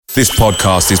This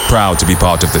podcast is proud to be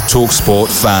part of the TalkSport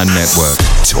Fan Network.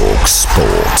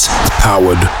 TalkSport.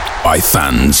 Powered by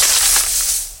fans.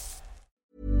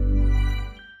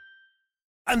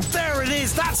 And there it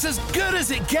is, that's as good as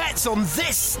it gets on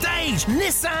this stage.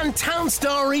 Nissan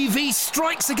Townstar EV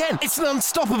strikes again. It's an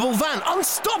unstoppable van,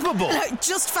 unstoppable.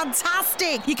 Just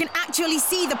fantastic. You can actually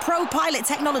see the ProPilot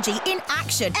technology in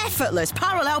action. Effortless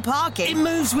parallel parking. It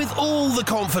moves with all the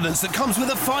confidence that comes with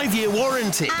a 5-year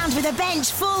warranty. And with a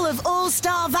bench full of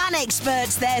all-star van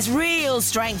experts, there's real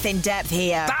strength in depth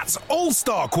here. That's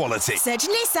all-star quality. Search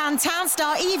Nissan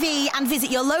Townstar EV and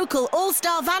visit your local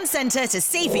all-star van centre to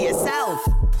see for yourself.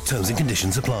 Terms and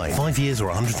conditions apply. 5 years or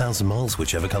 100,000 miles,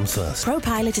 whichever comes first.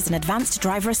 ProPilot is an advanced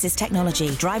driver assist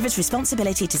technology. Driver's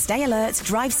responsibility to stay alert,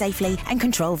 drive safely and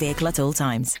control vehicle at all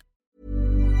times.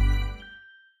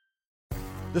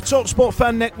 The TalkSport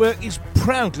Fan Network is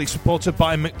proudly supported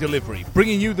by McDelivery,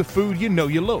 bringing you the food you know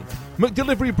you love.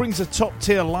 McDelivery brings a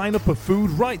top-tier lineup of food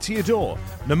right to your door.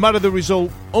 No matter the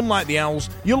result, unlike the Owls,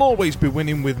 you'll always be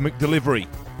winning with McDelivery.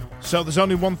 So there's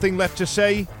only one thing left to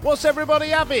say, what's everybody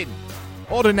having?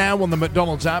 Order now on the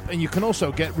McDonald's app, and you can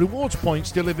also get rewards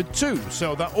points delivered too,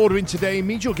 so that ordering today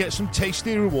means you'll get some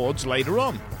tasty rewards later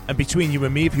on. And between you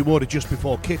and me, if you order just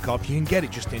before kick-off, you can get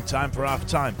it just in time for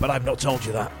half-time, but I've not told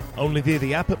you that. Only via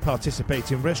the app at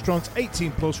participating restaurants,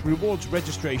 18 plus, rewards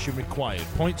registration required.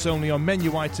 Points only on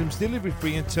menu items, delivery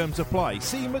free and terms apply.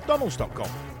 See mcdonalds.com.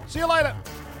 See you later.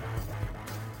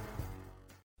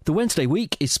 The Wednesday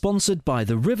week is sponsored by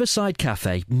the Riverside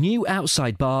Cafe, new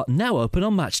outside bar now open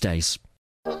on match days.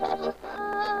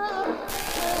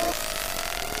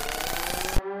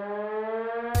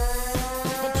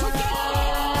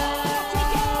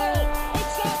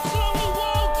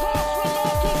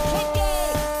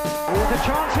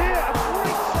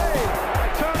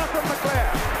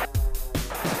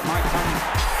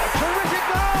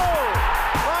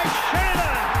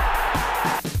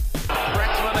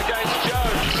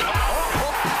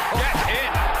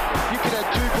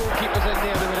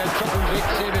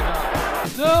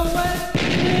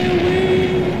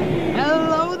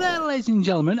 Ladies and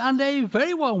gentlemen, and a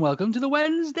very warm welcome to the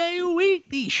Wednesday week,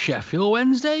 the Sheffield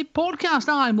Wednesday podcast.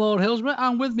 I'm Lord Hillsborough,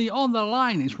 and with me on the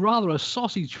line, it's rather a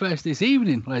sausage fest this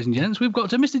evening, ladies and gents. We've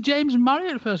got to Mr. James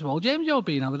Marriott, first of all. James, you're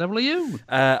being, how the devil are you?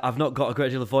 I've not got a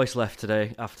great deal of voice left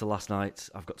today after last night.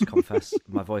 I've got to confess,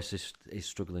 my voice is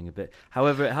struggling a bit.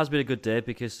 However, it has been a good day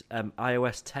because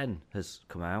iOS 10 has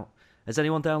come out. Has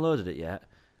anyone downloaded it yet?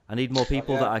 I need more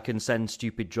people that I can send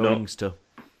stupid drawings to.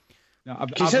 No,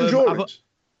 can you send drawings?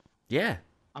 Yeah.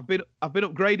 I've been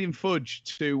upgrading Fudge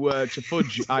to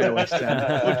Fudge iOS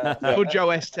 10, Fudge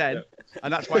OS 10,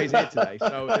 and that's why he's here today.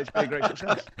 So it's been a great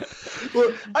success.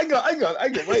 Well, hang on.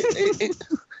 Wait,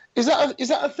 is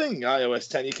that a thing? iOS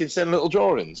 10, you can send little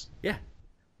drawings. Yeah.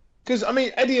 Because I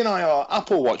mean, Eddie and I are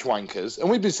Apple Watch wankers, and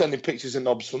we've been sending pictures of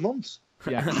knobs for months.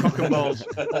 Yeah, cock and balls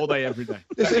all day, every day.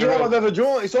 This is all I've ever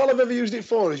drawn. It's all I've ever used it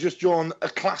for. Is just drawn a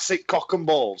classic cock and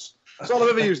balls. That's all I've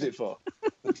ever used it for.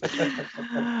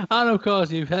 And of course,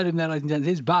 you've heard him there, ladies and gents.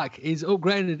 He's back. He's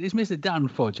upgraded. It's Mr. Dan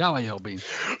Fudge. How are you all been?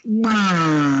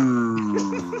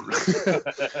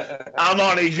 I'm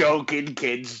only joking,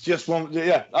 kids. Just one.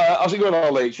 Yeah. How's it going,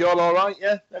 all Leach? You all right?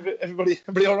 Yeah. Everybody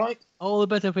all right? All the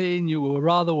better for you. You were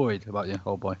rather worried about you,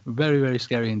 old boy. Very, very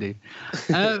scary indeed.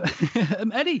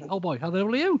 Eddie, old boy, how the hell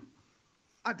are you?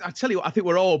 I tell you what, I think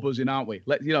we're all buzzing, aren't we?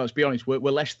 Let's be honest. We're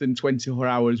less than 24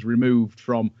 hours removed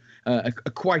from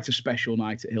quite a special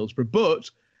night at Hillsborough, but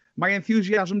my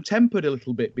enthusiasm tempered a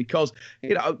little bit because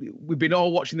we've been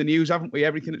all watching the news, haven't we?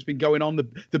 Everything that's been going on,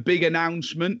 the big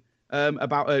announcement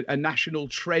about a national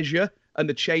treasure and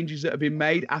the changes that have been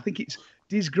made. I think it's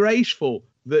disgraceful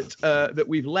that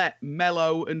we've let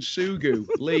Mello and Sugu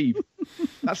leave.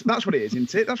 That's what it is,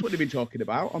 isn't it? That's what they've been talking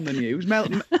about on the news.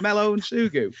 Mello and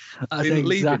Sugu. That's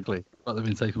exactly what they've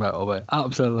been talking about all day.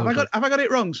 Absolutely. Have I got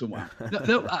it wrong somewhere?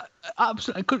 No,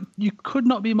 absolutely. You could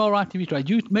not be more right if you tried.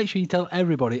 You make sure you tell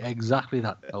everybody exactly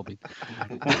that, Elby.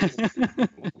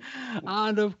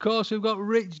 And of course, we've got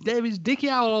Rich Davies, Dickie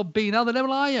Owl, Bean. How the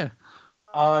devil are you?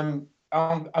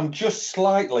 I'm just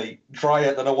slightly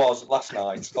drier than I was last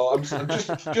night. So I'm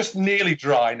just nearly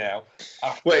dry now.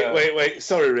 Wait.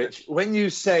 Sorry, Rich. When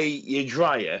you say you're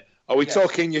drier, are we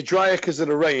talking you're drier because of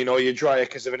the rain or you're drier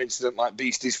because of an incident like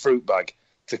Beastie's fruit bag,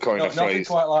 to coin a phrase? Nothing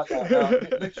quite like that. No,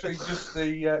 literally just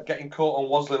the getting caught on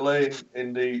Wasley Lane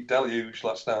in the deluge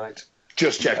last night.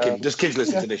 Just checking. Just kids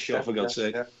listen to this show, for God's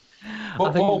sake. Yeah.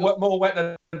 More wet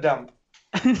than damp.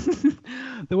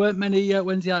 There weren't many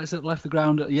Wednesday nights that left the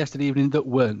ground yesterday evening that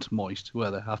weren't moist, were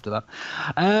there, after that?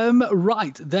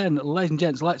 Right, then, ladies and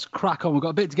gents, let's crack on. We've got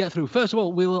a bit to get through. First of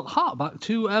all, we'll hark back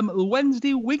to the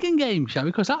Wednesday Wigan game, shall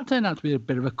we? Because that turned out to be a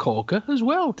bit of a corker as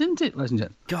well, didn't it, ladies and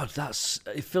gents? God,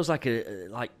 it feels like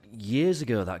years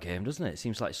ago, that game, doesn't it? It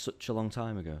seems like such a long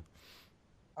time ago.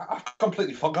 I've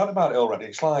completely forgot about it already.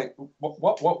 It's like,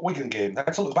 what Wigan game? I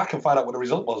had to look back and find out what the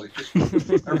result was. It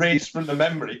just erased from the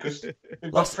memory because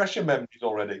we've got fresher memories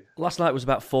already. Last night was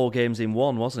about 4 games in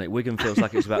one, wasn't it? Wigan feels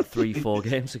like it was about 3-4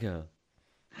 games ago.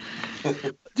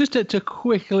 Just to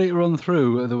quickly run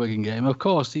through the Wigan game, of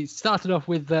course, it started off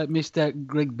with Mr.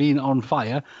 Grigg being on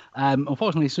fire.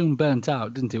 Unfortunately, soon burnt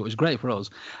out, didn't it? It was great for us.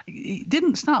 It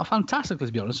didn't start fantastically,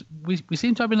 to be honest. We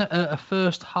seem to have been a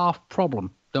first half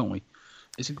problem, don't we?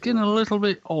 It's getting a little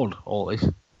bit odd, all this.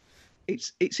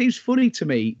 It seems funny to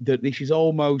me that this is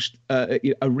almost a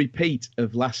repeat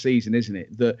of last season, isn't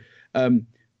it? That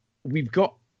we've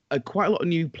got quite a lot of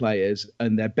new players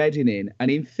and they're bedding in. And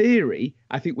in theory,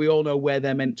 I think we all know where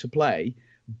they're meant to play.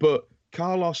 But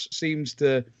Carlos seems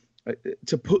to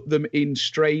put them in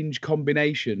strange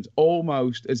combinations,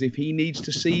 almost as if he needs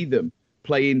to see them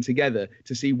playing together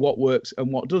to see what works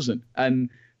and what doesn't. And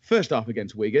first half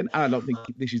against Wigan, and I don't think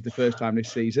this is the first time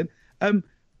this season,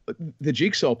 the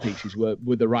jigsaw pieces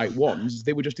were the right ones.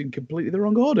 They were just in completely the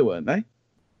wrong order, weren't they?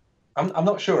 I'm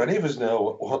not sure any of us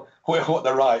know what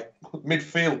the right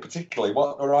midfield, particularly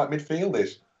what the right midfield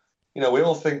is. You know, we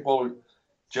all think, well,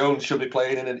 Jones should be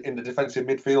playing in the defensive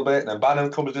midfield bit, and then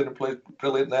Bannon comes in and plays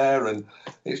brilliant there, and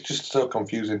it's just so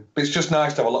confusing. But it's just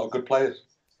nice to have a lot of good players.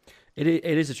 It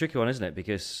is a tricky one, isn't it?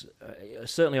 Because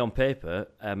certainly on paper,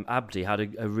 Abdi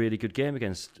had a really good game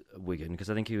against Wigan, because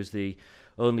I think he was the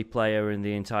only player in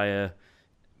the entire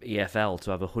EFL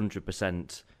to have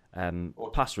 100%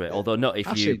 pass rate. Although not if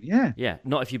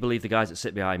not if you believe the guys that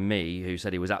sit behind me who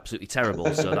said he was absolutely terrible.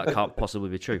 So that can't possibly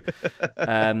be true.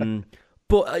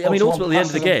 But I mean, ultimately, at the end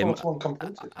of the game,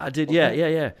 I did,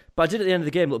 yeah. But I did at the end of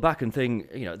the game look back and think,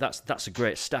 you know, that's a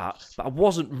great start. But I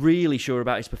wasn't really sure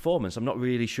about his performance. I'm not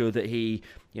really sure that he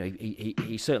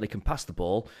certainly can pass the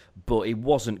ball, but he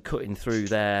wasn't cutting through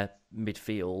their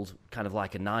midfield kind of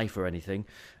like a knife or anything.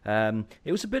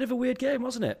 It was a bit of a weird game,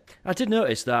 wasn't it? I did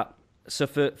notice that. So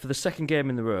for the second game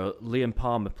in the row, Liam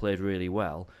Palmer played really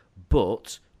well,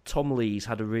 but Tom Lees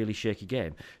had a really shaky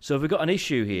game. So have we got an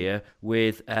issue here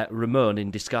with Ramon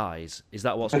in disguise? Is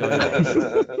that what's going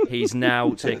on? He's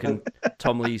now taken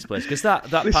Tom Lees' place. Because that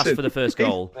pass for the first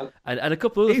goal and a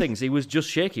couple of other things, he was just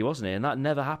shaky, wasn't he? And that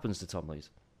never happens to Tom Lees.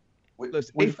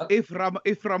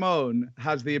 If Ramon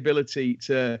has the ability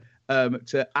to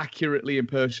accurately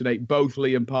impersonate both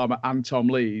Liam Palmer and Tom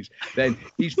Lees, then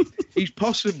he's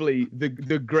possibly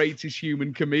the greatest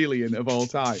human chameleon of all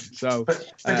time. So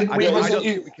I don't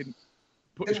think we can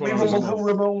put this one on. Didn't we rumble who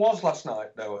Ramon was last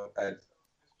night, though, Ed?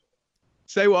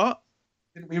 Say what?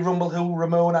 Didn't we rumble who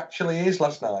Ramon actually is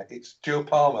last night? It's Joe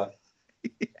Palmer.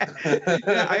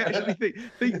 I actually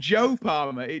think Joe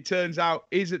Palmer, it turns out,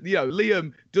 is,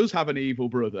 Liam does have an evil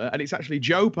brother, and it's actually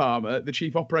Joe Palmer, the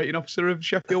chief operating officer of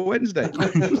Sheffield Wednesday.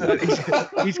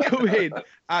 He's come in,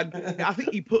 and I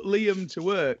think he put Liam to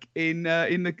work in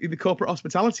the corporate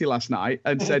hospitality last night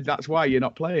and said that's why you're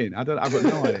not playing. I've got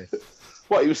no idea.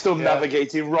 What, he was still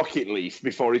navigating Rocket Leaf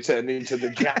before he turned into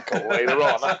the Jackal later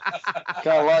on. I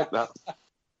kind of like that.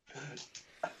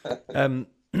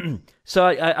 So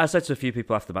I said to a few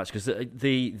people after the match, because there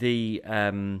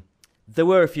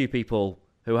were a few people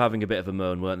who were having a bit of a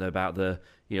moan, weren't there, about the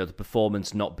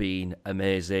performance not being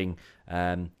amazing.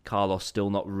 Carlos still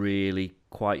not really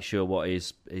quite sure what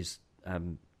his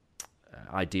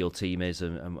ideal team is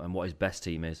and what his best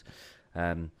team is.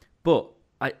 But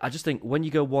I just think when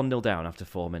you go 1-0 down after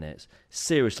 4 minutes,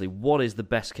 seriously, what is the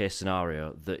best case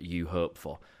scenario that you hope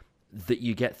for? That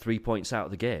you get 3 points out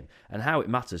of the game, and how it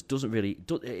matters doesn't really.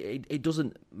 It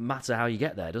doesn't matter how you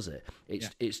get there, does it?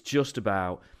 It's just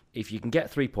about if you can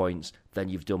get 3 points, then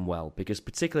you've done well. Because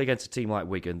particularly against a team like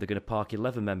Wigan, they're going to park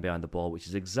 11 men behind the ball, which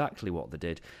is exactly what they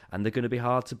did, and they're going to be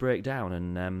hard to break down.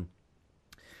 And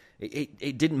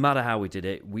it didn't matter how we did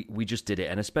it; we just did it,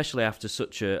 and especially after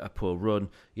such a poor run.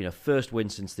 First win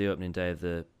since the opening day of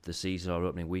the season, or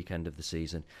opening weekend of the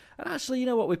season. And actually, you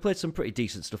know what? We played some pretty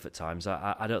decent stuff at times.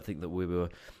 I don't think that we were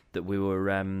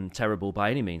terrible by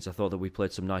any means. I thought that we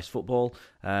played some nice football,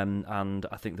 and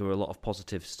I think there were a lot of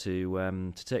positives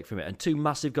to take from it. And 2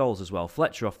 massive goals as well.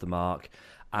 Fletcher off the mark,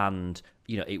 and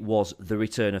it was the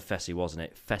return of Fessy, wasn't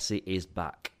it? Fessy is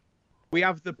back. we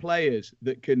have the players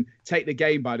that can take the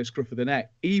game by the scruff of the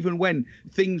neck, even when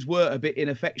things were a bit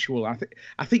ineffectual. I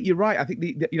think you're right. I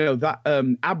think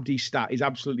that Abdi stat is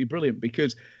absolutely brilliant,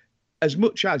 because as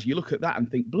much as you look at that and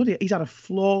think, bloody, he's had a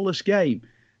flawless game,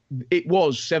 it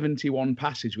was 71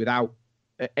 passes without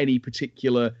any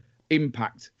particular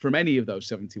impact from any of those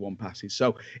 71 passes.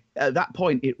 So at that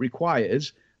point, it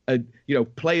requires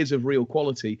players of real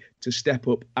quality to step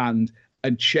up and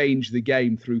change the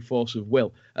game through force of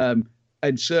will.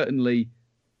 And certainly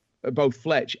both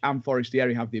Fletch and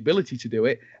Forestieri have the ability to do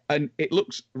it. And it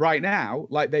looks right now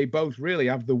like they both really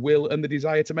have the will and the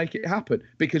desire to make it happen,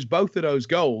 because both of those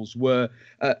goals were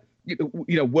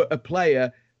were a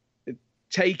player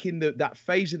taking that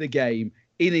phase of the game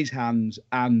in his hands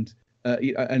and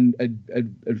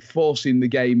forcing the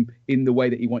game in the way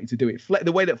that he wanted to do it.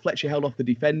 The way that Fletcher held off the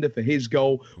defender for his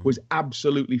goal was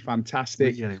absolutely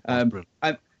fantastic. And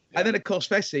then, of course,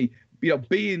 Fessy,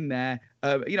 being there,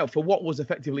 for what was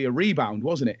effectively a rebound,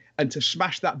 wasn't it? And to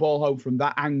smash that ball home from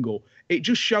that angle, it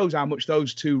just shows how much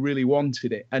those two really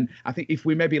wanted it. And I think if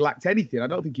we maybe lacked anything, I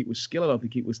don't think it was skill, I don't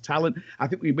think it was talent. I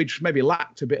think we just maybe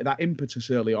lacked a bit of that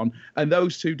impetus early on. And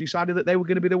those two decided that they were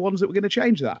going to be the ones that were going to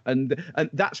change that. And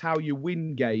that's how you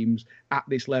win games at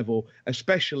this level,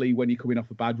 especially when you're coming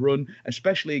off a bad run,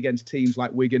 especially against teams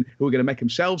like Wigan, who are going to make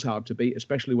themselves hard to beat,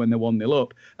 especially when they're 1-0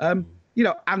 up. And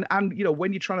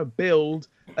when you're trying to build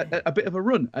a bit of a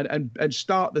run and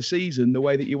start the season the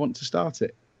way that you want to start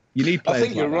it, you need players. I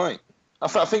think you're right. I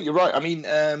think you're right. I mean,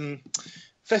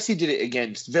 Fessy did it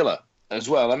against Villa as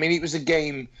well. I mean, it was a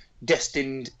game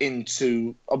destined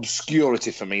into obscurity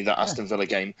for me, that Aston Villa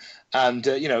game. And,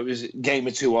 it was a game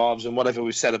of two halves and whatever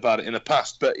we've said about it in the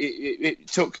past. But it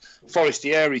took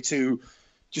Forestieri to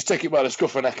just take it by the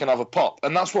scruff of the neck and have a pop.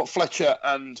 And that's what Fletcher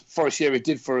and Forestieri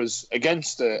did for us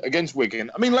against Wigan.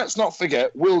 I mean, let's not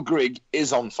forget, Will Grigg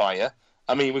is on fire.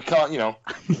 I mean, we can't,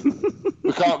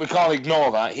 we can't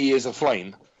ignore that. He is a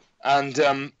flame. And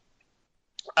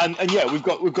yeah, we've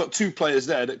got two players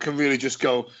there that can really just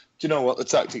go, do you know what, the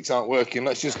tactics aren't working.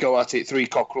 Let's just go at it 3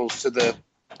 cockerels to the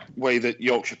way that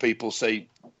Yorkshire people say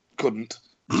couldn't.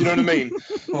 Do you know what I mean?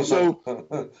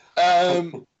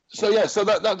 So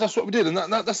that's what we did, and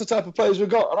that's the type of players we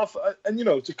got. And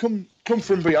to come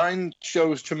from behind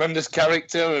shows tremendous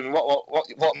character and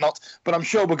what not. But I'm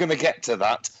sure we're going to get to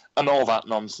that and all that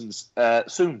nonsense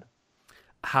soon.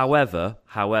 However,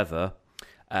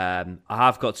 I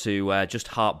have got to just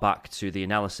hark back to the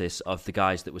analysis of the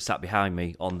guys that were sat behind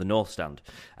me on the North Stand,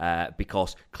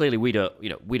 because clearly we don't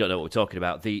know what we're talking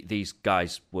about. These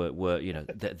guys were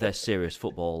they're serious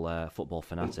football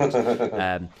fanatics.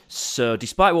 So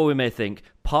despite what we may think,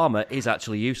 Palmer is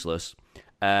actually useless.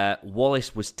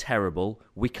 Wallace was terrible.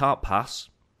 We can't pass.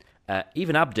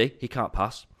 Even Abdi, he can't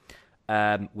pass.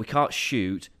 We can't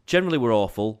shoot. Generally, we're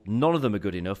awful. None of them are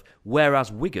good enough. Whereas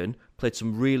Wigan played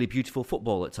some really beautiful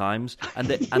football at times, and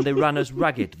they ran us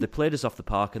ragged. They played us off the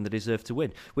park, and they deserved to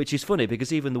win. Which is funny,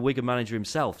 because even the Wigan manager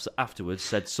himself afterwards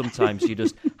said sometimes you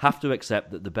just have to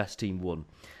accept that the best team won.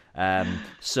 They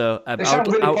sound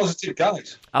really positive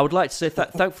guys. I would like to say,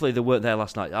 thankfully they weren't there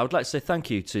last night. I would like to say thank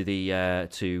you to the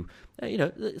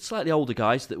slightly older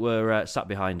guys that were sat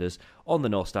behind us on the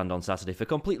North Stand on Saturday for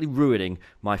completely ruining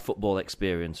my football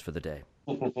experience for the day.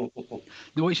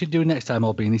 What you should do next time,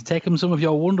 Albin, is take them some of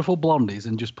your wonderful blondies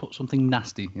and just put something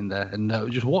nasty in there and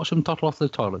just watch them toddle off the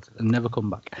toilet and never come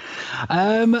back.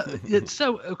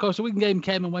 So, of course, the Wigan game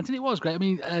came and went, and it was great. I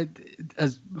mean,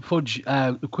 as Fudge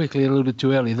quickly alluded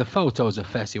to earlier, the photos of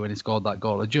Fessy when he scored that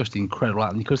goal are just incredible,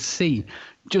 and you could see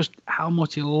just how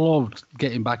much he loved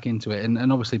getting back into it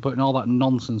and obviously putting all that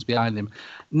nonsense behind him.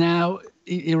 Now,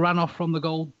 he ran off from the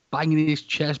goal, banging his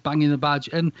chest, banging the badge,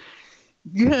 and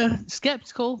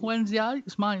sceptical Wednesday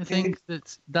nights might think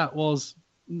that was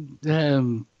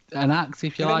an act,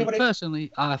 if you like.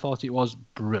 Personally, I thought it was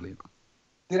brilliant.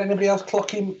 Did anybody else clock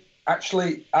him?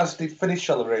 Actually, as they finished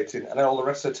celebrating and all the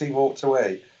rest of the team walked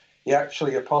away, he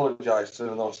actually apologised to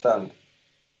the North Stand.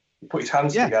 He put his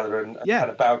hands together and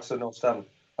kind of bowed to the North Stand.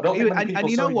 I don't think many people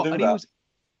saw him do that.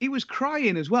 He was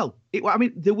crying as well.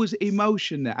 There was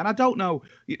emotion there, and I don't know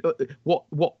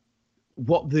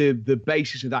what the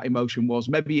basis of that emotion was.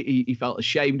 Maybe he felt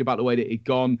ashamed about the way that it'd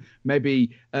gone.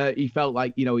 Maybe he felt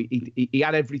like he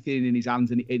had everything in his hands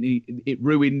and it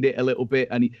ruined it a little bit,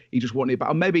 and he just wanted.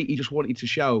 But maybe he just wanted to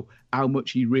show how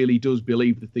much he really does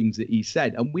believe the things that he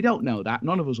said, and we don't know that.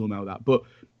 None of us will know that. But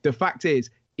the fact is,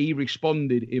 he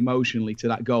responded emotionally to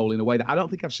that goal in a way that I don't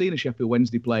think I've seen a Sheffield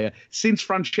Wednesday player since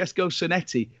Francesco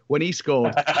Sonetti when he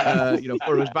scored,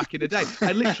 for us back in the day,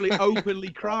 and literally openly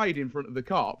cried in front of the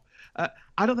Kop.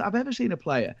 I don't think I've ever seen a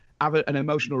player have an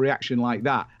emotional reaction like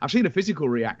that. I've seen a physical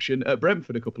reaction at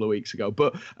Brentford a couple of weeks ago,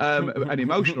 but an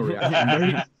emotional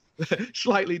reaction, very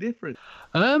slightly different.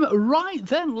 Right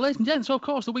then, ladies and gents. So, of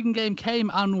course, the Wigan game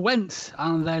came and went,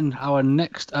 and then our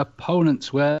next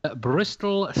opponents were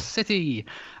Bristol City.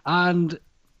 And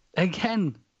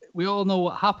again, we all know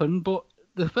what happened, but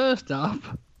the first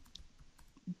half,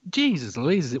 Jesus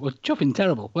Louise, it was chuffing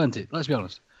terrible, weren't it? Let's be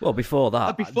honest. Well, before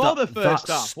that, before the first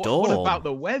half, storm. what about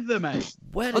the weather, mate?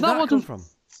 Where did that come from?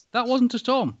 That wasn't a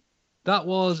storm. That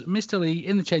was Mr. Lee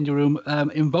in the changing room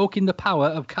invoking the power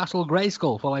of Castle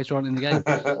Grayskull for later on in the game.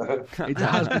 It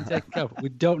has been taken care of. We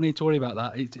don't need to worry about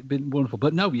that. It's been wonderful.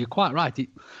 But no, you're quite right.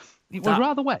 It was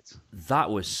rather wet.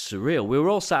 That was surreal. We were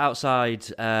all sat outside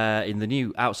in the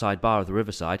new outside bar of the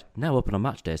Riverside, now open on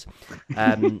match days,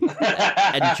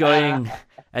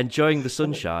 enjoying the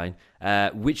sunshine,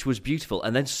 which was beautiful.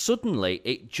 And then suddenly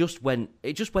it just went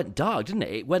dark, didn't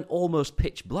it? It went almost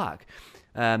pitch black.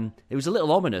 It was a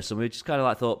little ominous, and we just kind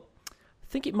of thought, I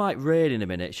think it might rain in a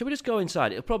minute. Should we just go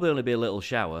inside? It'll probably only be a little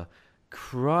shower.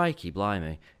 Crikey,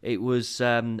 blimey! It was.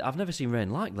 I've never seen rain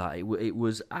like that. It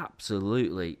was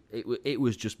absolutely. It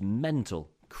was just mental,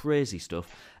 crazy stuff.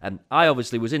 I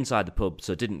obviously was inside the pub,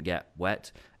 so didn't get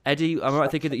wet. Eddie, am I right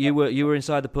thinking that you were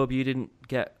inside the pub? You didn't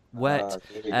get wet.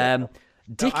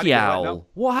 Dickie Owl,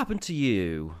 what happened to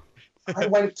you? I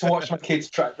went to watch my kids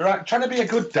train. Right, trying to be a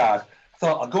good dad.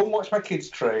 Thought I'll go and watch my kids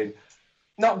train.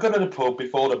 Not going to the pub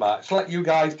before the match. Let you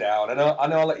guys down. I know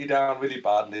I let you down really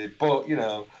badly, but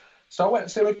So I went to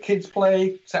see my kids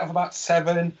play. Set off about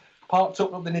 7. Parked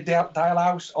up in the Dial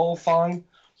House, all fine.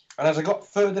 And as I got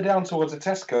further down towards the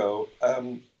Tesco,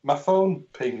 my phone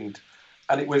pinged,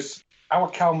 and it was our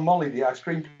cow Molly, the ice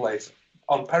cream place,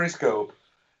 on Periscope,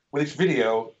 with this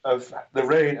video of the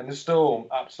rain and the storm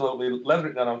absolutely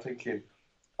leathering it down. I'm thinking,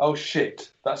 oh shit,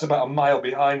 that's about a mile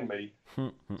behind me.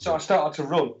 So I started to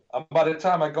run, and by the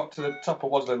time I got to the top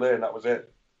of Wasley Lane, that was it.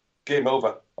 Game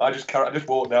over. I just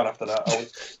walked down after that. I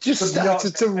was just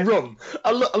started to run.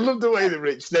 I love the way that,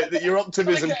 Rich, that your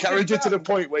optimism carried you to the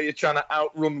point where you're trying to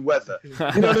outrun weather. You know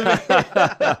what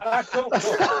I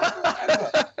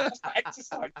mean? That's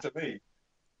exercise to me.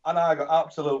 And I got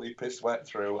absolutely pissed wet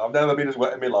through. I've never been as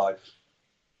wet in my life.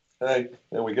 Hey,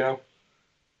 there we go.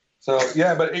 So,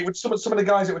 yeah, but it was some of the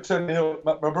guys that were turning up.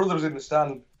 My brother was in the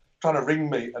stand trying to ring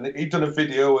me, and he'd done a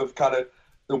video of kind of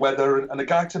the weather, and the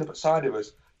guy turned up at the side of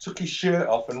us, took his shirt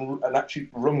off and actually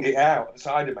wrung it out at the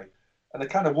side of me. And the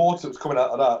kind of water that was coming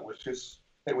out of that was just,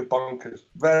 it was bonkers.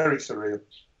 Very surreal.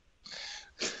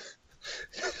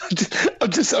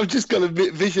 I've just got a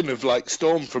vision of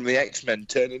Storm from the X-Men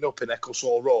turning up in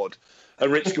Ecclesall Road,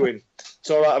 and Rich going, "It's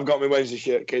all right, I've got my Wednesday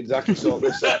shirt, kids. I can sort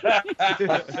this out. I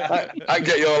can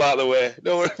get you all out of the way.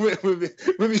 Don't worry,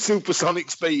 with me supersonic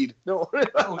speed. Don't worry."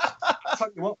 I'll tell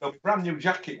you what, the brand new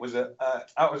jacket was a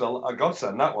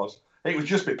godsend. That was. It was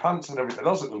just my pants and everything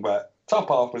else that was wet. Top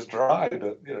half was dry,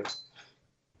 but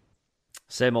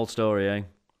Same old story, eh?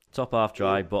 Top half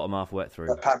dry, bottom half wet through.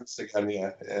 The pants again, yeah.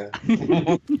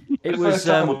 It was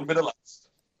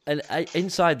and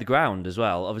inside the ground as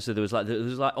well. Obviously, there was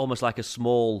almost like a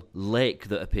small lake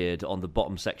that appeared on the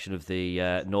bottom section of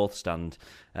the north stand,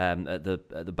 at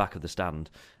the back of the stand.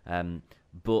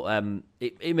 But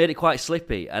it made it quite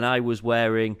slippy, and I was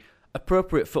wearing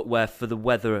appropriate footwear for the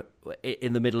weather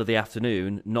in the middle of the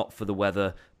afternoon, not for the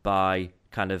weather by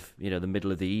kind of the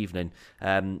middle of the evening.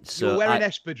 So you're wearing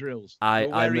espadrilles.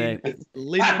 I'm wearing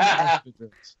linen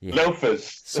espadrilles. Yeah, loafers,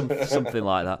 something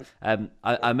like that.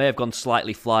 I may have gone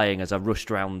slightly flying as I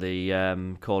rushed round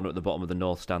the corner at the bottom of the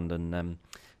north stand, and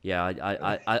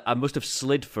I must have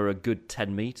slid for a good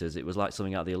 10 metres. It was like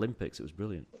something out of the Olympics. It was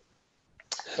brilliant.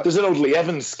 There's an old Lee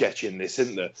Evans sketch in this,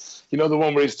 isn't there? You know, the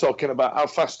one where he's talking about how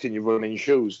fast can you run in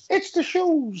shoes? It's the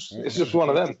shoes. It's just one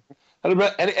of them.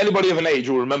 Anybody of an age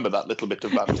will remember that little bit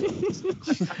of banter.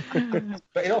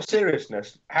 But in all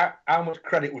seriousness, how much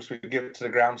credit was we give to the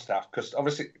ground staff? Because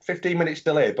obviously 15 minutes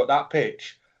delay, but that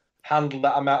pitch handled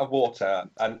that amount of water,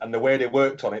 and the way they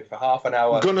worked on it for half an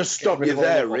hour. Gonna stop you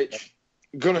there, Rich.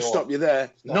 Stop you there.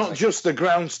 Not just the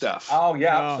ground staff. Oh,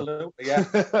 yeah, absolutely, yeah.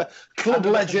 Club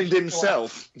legend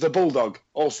himself, the Bulldog,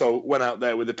 also went out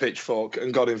there with a pitchfork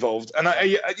and got involved. And,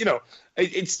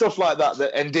 it's stuff like that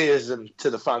endears them to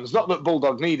the fans. Not that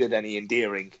Bulldog needed any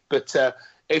endearing, but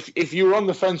if you were on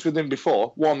the fence with him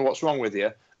before, one, what's wrong with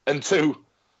you? And two,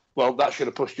 well, that should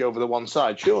have pushed you over the one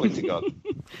side, surely to God.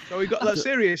 So we've got,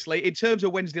 seriously, in terms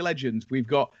of Wednesday legends, we've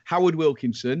got Howard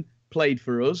Wilkinson, played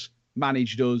for us,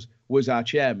 managed us, was our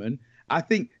chairman. I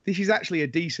think this is actually a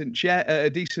decent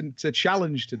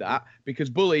challenge to that, because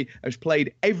Bully has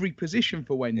played every position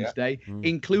for Wednesday,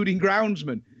 including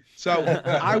groundsman. So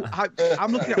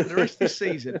I'm looking at the rest of the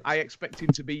season. I expect him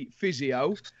to be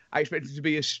physio. I expect him to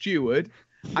be a steward.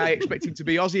 I expect him to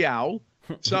be Aussie Owl.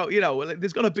 So,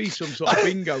 there's got to be some sort of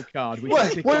bingo card.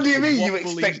 What do you mean you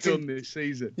expect him this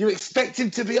season? You expect him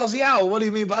to be Aussie Owl? What do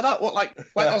you mean by that? What, like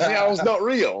Aussie Owl's not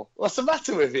real? What's the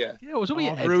matter with you? Yeah,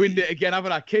 I've ruined it again,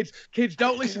 haven't I? Kids,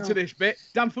 don't listen to this bit.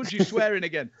 Dan Fudge, swearing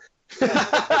again.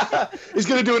 He's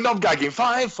going to do a knob gag in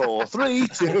 5, 4, 3,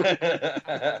 2.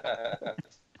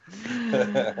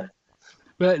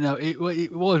 But no, it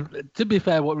was, to be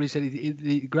fair, what we said,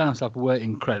 the ground staff were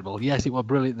incredible. Yes, it was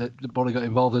brilliant that the body got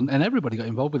involved and everybody got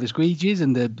involved with the squeegees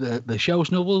and the show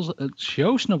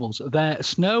snubbles, their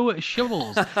snow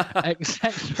shovels,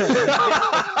 etc.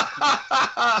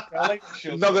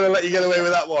 Not going to let you get away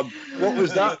with that one. What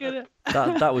was that?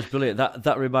 That was brilliant.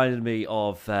 That reminded me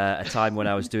of a time when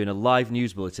I was doing a live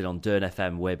news bulletin on Dern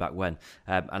FM way back when,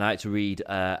 and I had to read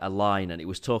a line, and it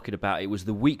was talking about, it was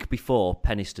the week before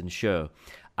Penistone Show,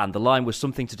 and the line was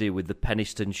something to do with the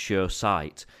Penistone Show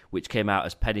site, which came out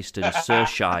as Penistone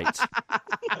Surshite.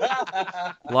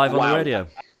 Live on the radio.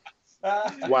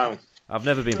 Wow. I've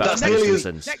never been back to Penistone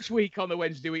since. Next week on the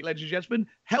Wednesday Week, ladies and gentlemen,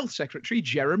 Health Secretary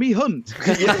Jeremy Hunt.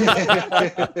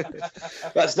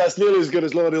 That's nearly as good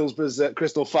as Lord Hillsborough's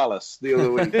Crystal Phallus the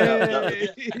other week.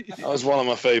 That was one of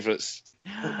my favourites.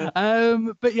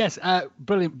 But yes,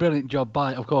 brilliant job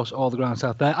by, of course, all the ground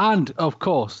staff there. And, of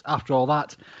course, after all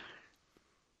that,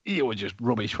 it was just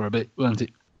rubbish for a bit, weren't it?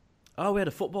 Oh, we had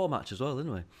a football match as well,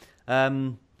 didn't we?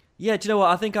 Yeah, do you know what?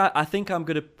 I think I'm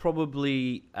going to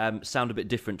probably sound a bit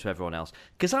different to everyone else,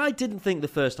 because I didn't think the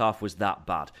first half was that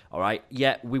bad, all right?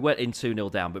 Yeah, we went in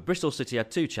 2-0 down, but Bristol City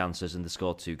had 2 chances and they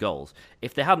scored 2 goals.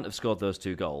 If they hadn't have scored those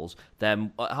 2 goals,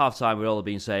 then at half-time we'd all have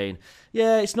been saying,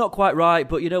 yeah, it's not quite right,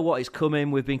 but you know what? It's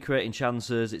coming. We've been creating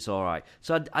chances. It's all right.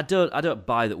 So I don't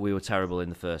buy that we were terrible in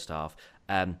the first half.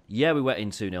 Yeah, we went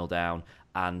in 2-0 down,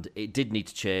 and it did need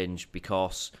to change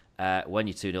because... when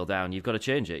you're 2-0 down, you've got to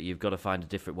change it. You've got to find a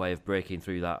different way of breaking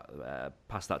through that,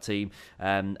 past that team.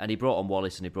 And he brought on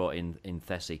Wallace and he brought in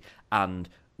Thessie. And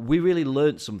we really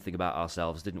learnt something about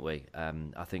ourselves, didn't we?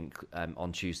 I think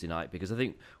on Tuesday night, because I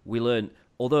think we learned,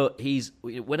 although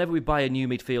whenever we buy a new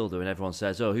midfielder and everyone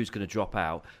says, oh, who's going to drop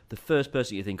out? The first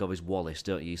person you think of is Wallace,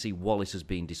 don't you? You see Wallace as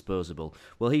being disposable.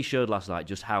 Well, he showed last night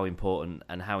just how important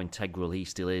and how integral he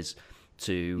still is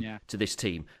to this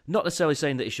team. Not necessarily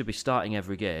saying that he should be starting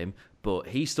every game, but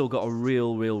he's still got a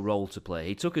real role to play.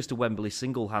 He took us to Wembley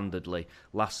single-handedly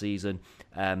last season,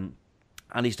 and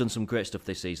he's done some great stuff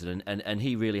this season, and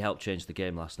he really helped change the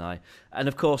game last night. And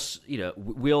of course,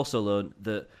 we also learned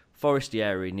that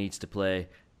Forestieri needs to play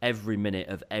every minute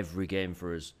of every game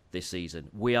for us this season.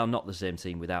 We are not the same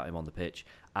team without him on the pitch,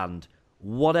 and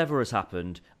whatever has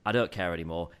happened, I don't care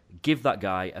anymore. Give that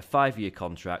guy a 5-year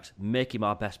contract. Make him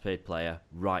our best paid player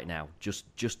right now. Just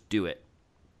do it.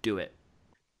 Do it.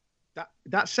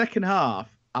 That second half,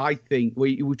 I think,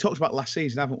 we talked about last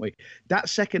season, haven't we? That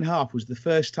second half was the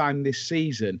first time this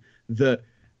season that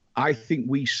I think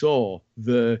we saw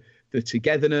the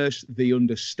togetherness, the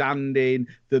understanding,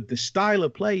 the style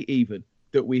of play even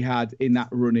that we had in that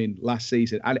run-in last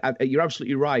season. And you're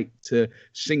absolutely right to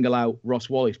single out Ross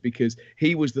Wallace, because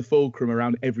he was the fulcrum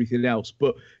around everything else.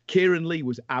 But Kieran Lee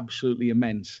was absolutely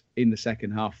immense in the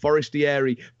second half.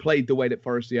 Forestieri played the way that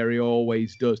Forestieri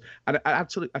always does. And I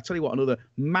tell you what, another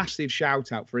massive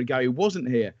shout-out for a guy who wasn't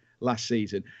here last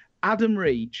season. Adam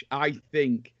Reach, I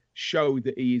think, showed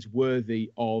that he is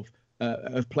worthy of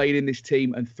playing in this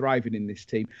team and thriving in this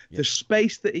team. Yeah. The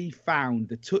space that he found,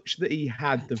 the touch that he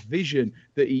had, the vision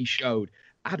that he showed,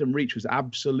 Adam Reach was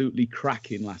absolutely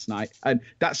cracking last night. And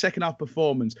that second half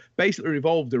performance basically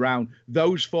revolved around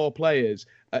those 4 players,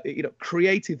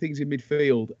 creating things in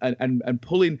midfield and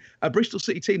pulling a Bristol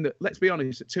City team that, let's be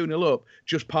honest, at 2-0 up,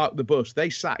 just parked the bus. They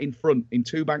sat in front in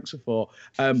 2 banks of 4.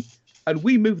 And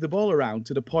we moved the ball around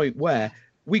to the point where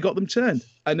we got them turned,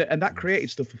 and that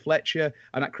created stuff for Fletcher,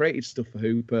 and that created stuff for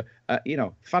Hooper.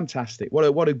 Fantastic! What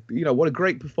a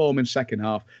great performance second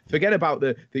half. Forget about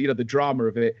the drama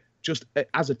of it. Just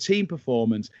as a team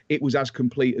performance, it was as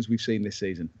complete as we've seen this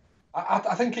season.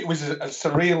 I think it was a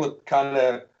surreal kind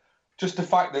of just the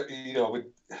fact that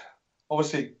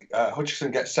obviously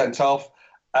Hutchinson gets sent off,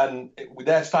 and with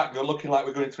their start looking like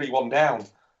we're going 3-1 down.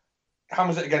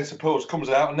 Hammers it against the post, comes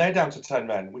out, and they're down to 10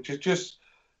 men, which is just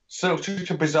such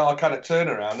a bizarre kind of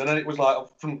turnaround. And then it was like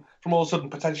from all of a sudden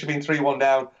potentially being 3-1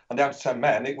 down and down to 10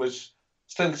 men, it was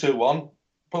still 2-1.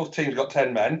 Both teams got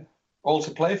 10 men, all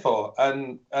to play for.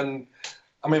 And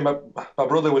I mean, my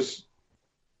brother was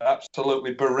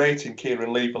absolutely berating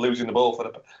Kieran Lee for losing the ball for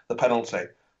the penalty.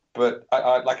 But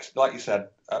I like you said,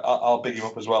 I'll big him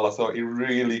up as well. I thought he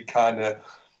really kind of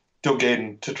dug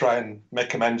in to try and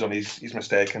make amends on his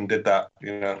mistake and did that,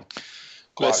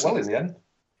 quite well in the end.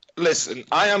 Listen,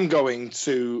 I'm not going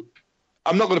to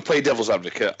play devil's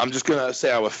advocate. I'm just going to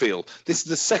say how I feel. This is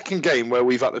the second game where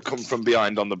we've had to come from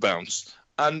behind on the bounce,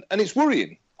 and it's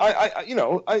worrying. I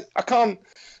can't.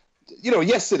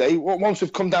 Yesterday, once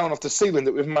we've come down off the ceiling,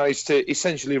 that we've managed to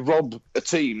essentially rob a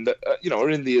team that are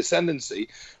in the ascendancy.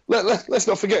 Let's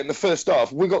not forget, in the first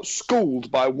half, we got schooled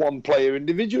by one player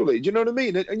individually. Do you know what I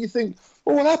mean? And you think,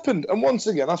 well, what happened? And once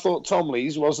again, I thought Tom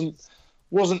Lees wasn't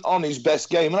on his best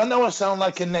game. And I know I sound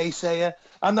like a naysayer.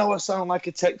 I know I sound like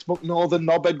a textbook northern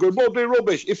knobhead going, "Oh, be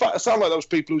rubbish." In fact, I sound like those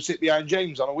people who sit behind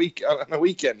James on a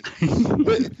weekend.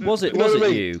 But, was it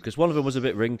you? Because one of them was a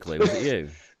bit wrinkly. Was it you?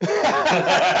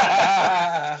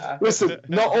 Listen,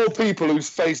 not all people whose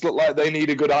face look like they need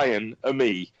a good iron are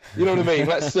me. You know what I mean?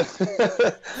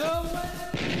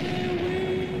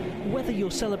 Whether you're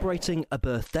celebrating a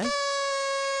birthday,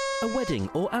 a wedding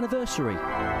or anniversary,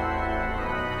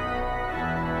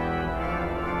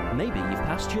 maybe you've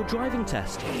passed your driving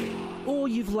test, or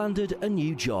you've landed a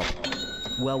new job.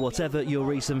 Well, whatever your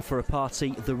reason for a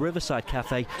party, the Riverside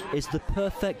Cafe is the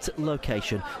perfect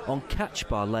location on Catch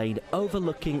Bar Lane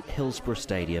overlooking Hillsborough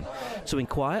Stadium. To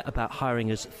inquire about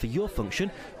hiring us for your function,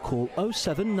 call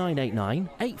 07989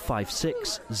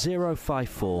 856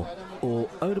 054 or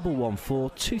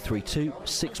 0114 232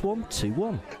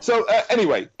 6121. So,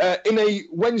 anyway, in a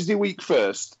Wednesday week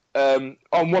first, on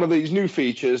one of these new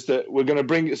features that we're going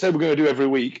to do every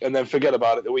week and then forget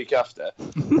about it the week after,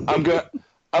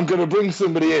 I'm going to bring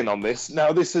somebody in on this.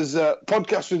 Now, this is a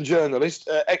podcaster and journalist,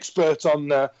 expert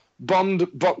on Bond,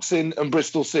 boxing and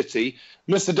Bristol City,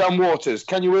 Mr. Dan Waters.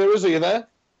 Can you hear us? Are you there?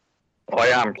 I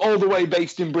am. All the way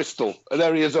based in Bristol.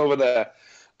 There he is over there.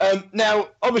 Now,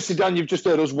 obviously, Dan, you've just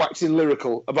heard us waxing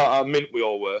lyrical about how mint we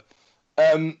all were.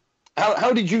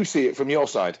 How did you see it from your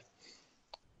side?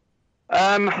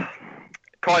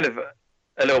 Kind of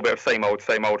a little bit of same old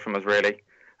from us, really.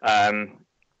 I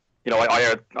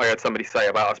heard somebody say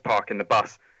about us parking the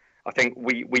bus. I think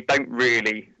we don't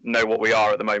really know what we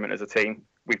are at the moment as a team.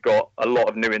 We've got a lot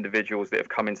of new individuals that have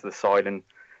come into the side and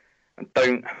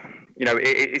don't,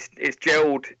 it's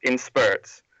gelled in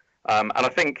spurts. And I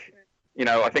think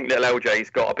little LJ's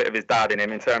got a bit of his dad in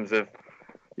him in terms of,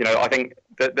 I think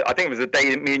it was the day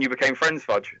that me and you became friends,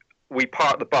 Fudge. We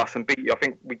parked the bus and beat you. I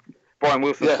think Brian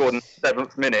Wilson scored in the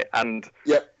 7th minute, and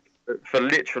for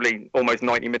literally almost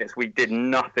 90 minutes, we did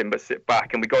nothing but sit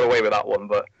back, and we got away with that one.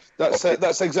 But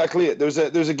that's exactly it. There was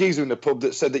a geezer in the pub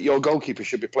that said that your goalkeeper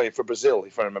should be playing for Brazil,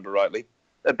 if I remember rightly.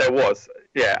 There was,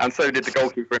 and so did the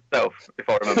goalkeeper himself, if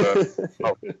I remember.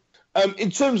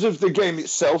 In terms of the game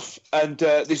itself, and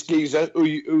this geezer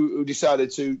who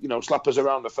decided to slap us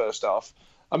around the first half.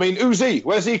 I mean, who's he?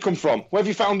 Where's he come from? Where have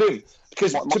you found him?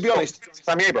 Because to be honest,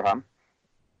 Sammy Abraham.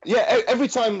 Yeah, every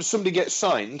time somebody gets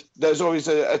signed, there's always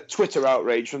a Twitter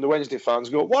outrage from the Wednesday fans.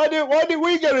 Go, why did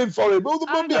we get in for him? Oh, the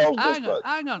Monday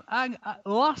hang on.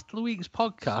 Last week's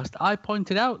podcast, I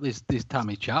pointed out this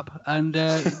Tammy chap and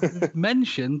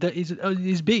mentioned that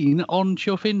he's been on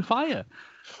Chuffing Fire.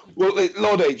 Well,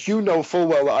 Lord H, you know full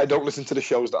well that I don't listen to the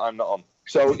shows that I'm not on.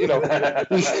 So,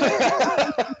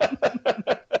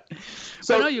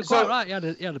 So no, you're quite right. He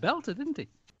had a belter, didn't he?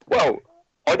 Well,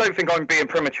 I don't think I'm being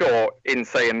premature in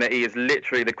saying that he is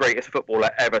literally the greatest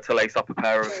footballer ever to lace up a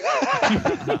pair of...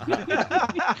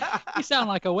 You sound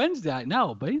like a Wednesday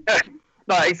now, B.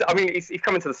 No, he's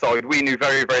coming to the side. We knew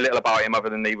very, very little about him other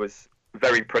than he was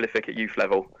very prolific at youth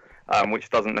level,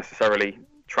 which doesn't necessarily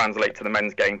translate to the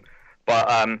men's game.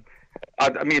 But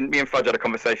me and Fudge had a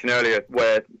conversation earlier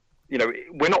where,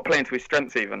 we're not playing to his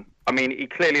strengths even. I mean, he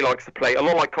clearly likes to play a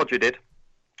lot like Codger did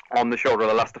on the shoulder of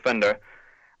the last defender.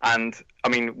 And I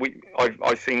mean,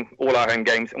 I've seen all our home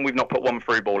games, and we've not put one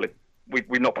through ball in.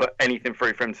 We've not put anything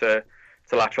through for him to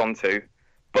latch onto.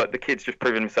 But the kid's just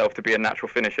proven himself to be a natural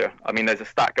finisher. I mean, there's a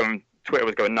stat going. Twitter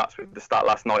was going nuts with the stat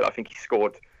last night. I think he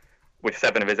scored with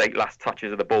 7 of his 8 last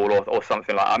touches of the ball, or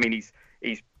something like that. I mean,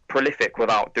 he's prolific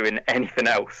without doing anything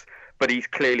else. But he's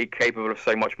clearly capable of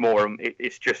so much more. And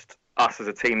it's just us as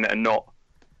a team that are not,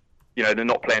 they're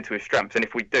not playing to his strengths. And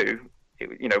if we do,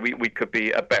 we could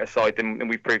be a better side than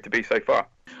we've proved to be so far.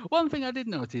 One thing I did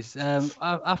notice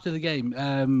after the game,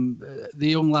 the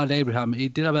young lad Abraham, he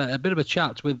did have a bit of a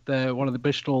chat with one of the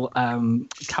Bristol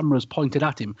cameras pointed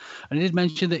at him, and he did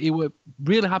mention that he were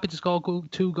really happy to score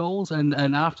 2 goals, and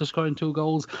after scoring 2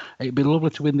 goals, it'd be lovely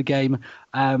to win the game.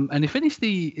 And he finished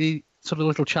the sort of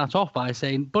little chat off by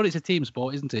saying, "But it's a team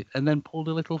sport, isn't it?" And then pulled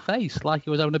a little face like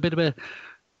he was having a bit of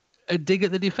a dig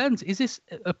at the defence. Is this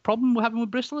a problem we're having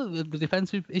with Bristol, the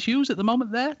defensive issues at the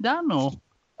moment there, Dan? Or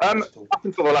up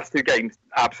until the last two games,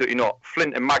 absolutely not.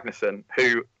 Flint and Magnuson,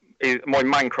 who is my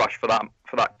man crush for that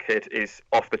kid, is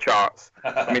off the charts.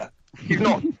 I mean, you've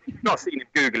not seen him,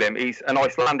 Google him. He's an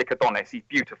Icelandic Adonis. He's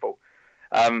beautiful.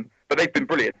 But they've been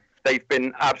brilliant. They've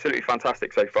been absolutely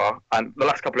fantastic so far. And the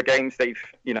last couple of games, it's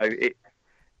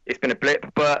been a blip.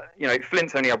 But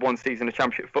Flint's only had one season of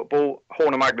Championship football.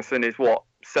 Horner Magnuson is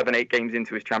 7-8 games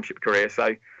into his Championship career.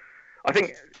 So I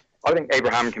think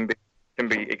Abraham can be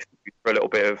excused for a little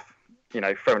bit of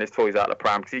throwing his toys out of the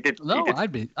pram, because he did.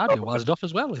 I'd be wazzed off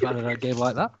as well if I had a game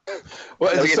like that.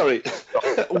 Well, sorry,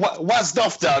 wazzed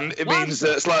off, Dan. It means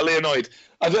slightly annoyed.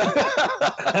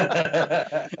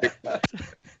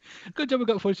 Good job we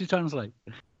got Fudge to translate.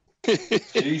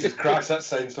 Jesus Christ, that's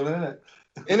saying something, isn't it?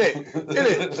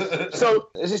 Innit? So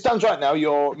as it stands right now,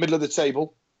 you're middle of the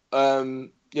table.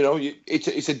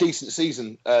 It's a decent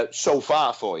season so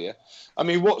far for you. I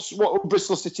mean, what are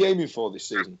Bristol City aiming for this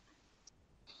season?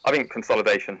 I think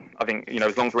consolidation. I think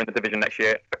as long as we're in the division next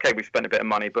year, okay, we've spent a bit of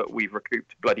money, but we've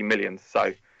recouped bloody millions.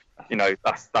 So,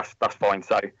 that's fine.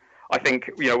 So, I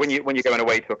think when you're going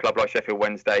away to a club like Sheffield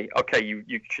Wednesday, okay, you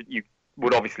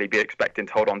would obviously be expecting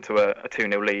to hold on to a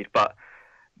 2-0 lead, but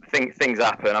things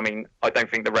happen. I mean, I don't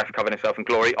think the ref covered himself in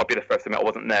glory. I'll be the first to admit I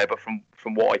wasn't there, but from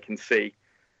what I can see,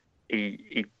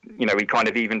 he kind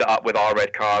of evened it up with our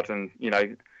red card, and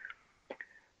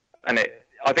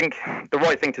I think the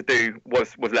right thing to do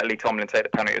was let Lee Tomlin take the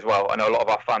penalty as well. I know a lot of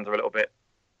our fans are a little bit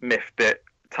miffed that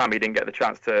Tammy didn't get the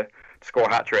chance to score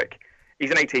a hat-trick. He's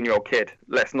an 18-year-old kid.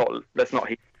 Let's not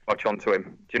heap much onto him.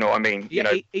 Do you know what I mean?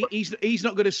 Yeah, he's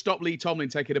not going to stop Lee Tomlin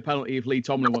taking a penalty if Lee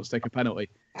Tomlin wants to take a penalty.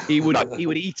 He would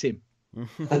eat him. I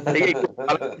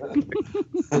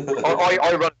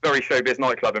run a very showbiz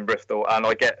nightclub in Bristol, and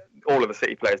I get all of the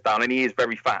City players down, and he is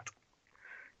very fat.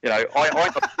 There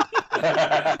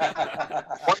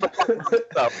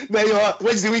you are.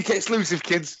 Wednesday week exclusive,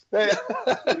 kids.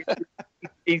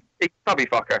 He's a chubby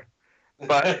fucker,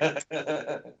 but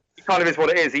he kind of is what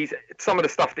it is. He's some of the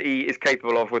stuff that he is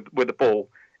capable of with the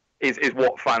ball is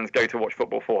what fans go to watch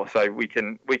football for. So we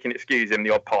can excuse him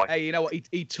the odd pie. Hey, you know what?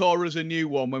 He tore us a new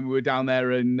one when we were down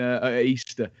there at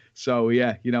Easter. So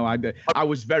yeah, I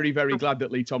was very, very glad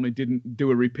that Lee Tomlin didn't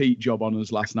do a repeat job on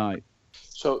us last night.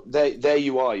 So there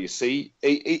you are. You see,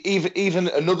 even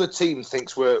another team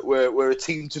thinks we're a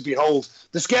team to behold.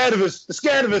 They're scared of us. They're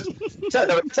scared of us. tell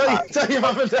your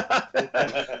mum and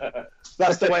dad.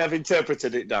 That's the way I've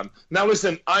interpreted it, Dan. Now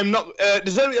listen, I'm not.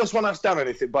 Does anybody else want to ask Dan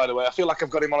anything? By the way, I feel like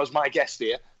I've got him on as my guest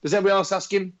here. Does anybody else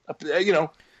ask him? Feel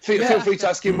free to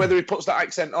ask him whether he puts that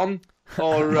accent on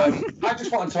or. I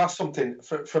just wanted to ask something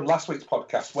from last week's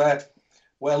podcast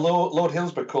where Lord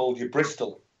Hillsborough called you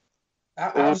Bristol.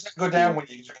 How does that go down when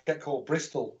you get called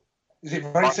Bristol? Is it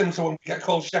very similar to when we get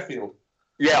called Sheffield?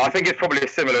 Yeah, I think it's probably a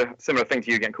similar thing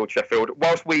to you getting called Sheffield.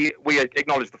 Whilst we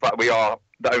acknowledge the fact that we are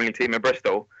the only team in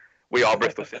Bristol, we are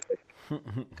Bristol City.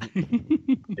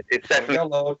 It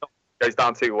definitely goes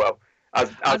down too well.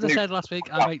 As I said last week,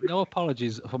 I make no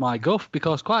apologies for my guff,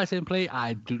 because quite simply,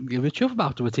 I don't give a chuff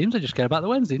about other teams. I just care about the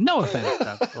Wednesday. No offence,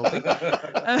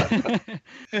 Dan.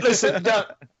 Listen,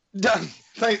 Dan,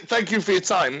 thank you for your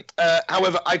time.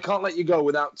 However, I can't let you go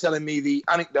without telling me the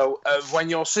anecdote of when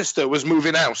your sister was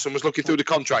moving house and was looking through the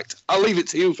contract. I'll leave it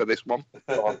to you for this one.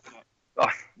 I'm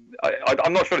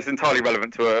not sure it's entirely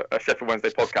relevant to a Sheffield Wednesday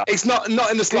podcast. It's not in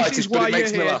the slightest, this is why but it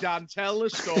makes you're me here, laugh. Dan. Tell the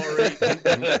story.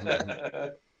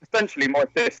 Essentially, my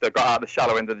sister got out of the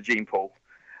shallow end of the gene pool,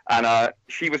 and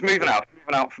she was moving out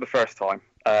for the first time.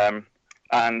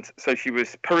 And so she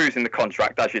was perusing the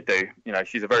contract, as you do.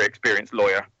 She's a very experienced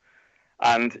lawyer.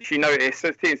 And she noticed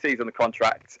there's T&Cs on the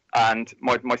contract, and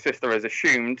my sister has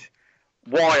assumed,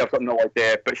 why I've got no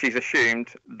idea, but she's assumed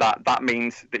that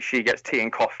means that she gets tea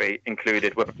and coffee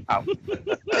included with her house.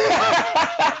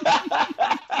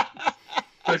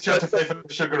 But she has to pay for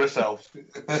the sugar herself.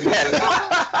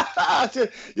 Yeah,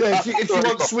 if you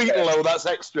want sweet and low, that's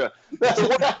extra.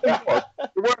 The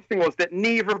worst thing was that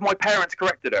neither of my parents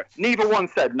corrected her. Neither one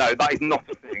said, no, that is not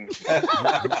a thing.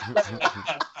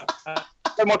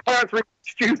 So my parents were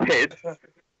stupid,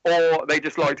 or they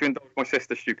just like to indulge my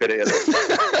sister's stupidity.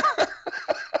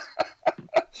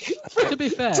 To be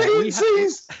fair,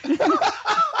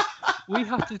 we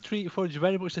have to treat Fudge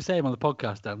very much the same on the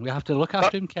podcast, Dan. We have to look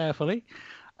after him carefully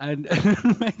and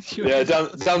make sure. Yeah,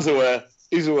 Dan's aware.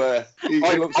 He's aware. He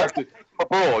looks after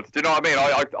abroad. Do you know what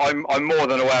I mean? I'm more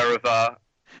than aware of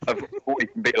what he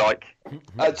can be like.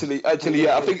 Actually,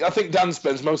 yeah. I think Dan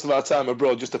spends most of our time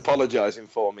abroad just apologising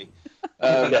for me.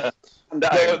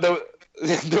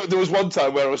 there was one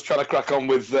time where I was trying to crack on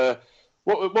with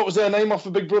what was her name off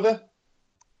of Big Brother?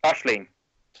 Ashleen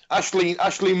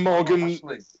Morgan,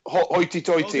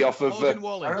 hoity-toity off of Morgan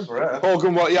Wallis. I remember her.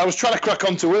 Morgan Wallis. Yeah, I was trying to crack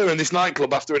on to her in this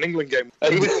nightclub after an England game.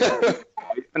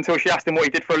 Until she asked him what he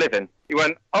did for a living. He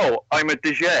went, "Oh, I'm a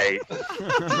DJ."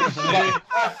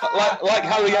 like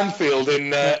Harry Enfield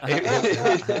in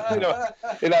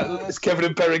it's Kevin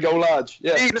and Perry Go Large.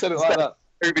 Yeah, said it like that.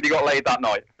 Everybody got laid that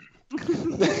night.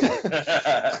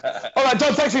 All right,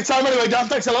 Don, thanks for your time anyway, Dan.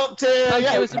 Thanks a lot.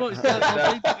 Thank you so much,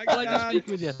 Dan. Pleasure to speak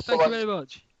with you. Thank you very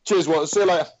much. Cheers, Walter. See you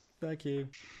later. Thank you.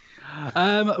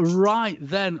 Right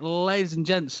then, ladies and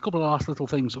gents, a couple of last little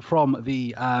things from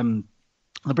the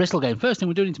Bristol game. First thing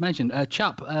we do need to mention, a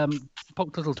chap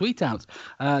popped a little tweet out.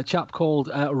 A chap called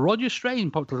Roger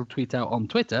Strain popped a little tweet out on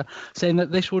Twitter saying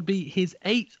that this would be his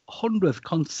 800th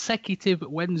consecutive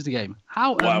Wednesday game.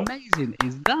 How amazing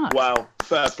is that? Wow,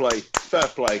 fair play.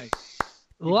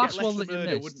 Last one that you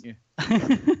missed.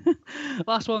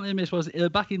 Last one that you missed was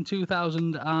back in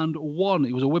 2001.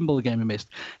 It was a Wimbledon game you missed.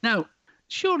 Now,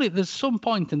 surely there's some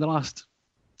point in the last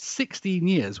 16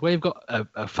 years where you've got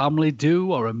a family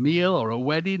do or a meal or a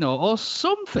wedding or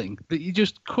something that you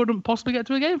just couldn't possibly get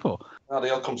to a game for. No, they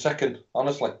all come second,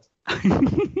 honestly.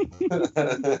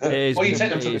 It Well, you take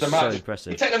them to the match. so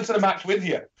impressive. You take them to the match with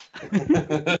you.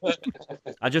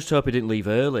 I just hope he didn't leave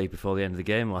early before the end of the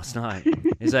game last night.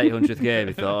 His 800th game,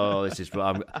 he thought, "Oh, this is.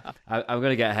 I'm going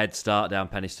to get a head start down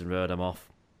Penistone Road. I'm off."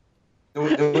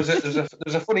 There was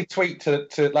a funny tweet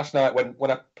to last night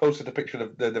when I posted a picture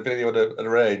of the video of the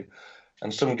rain,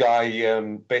 and some guy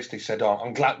basically said, "Oh,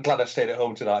 I'm glad I stayed at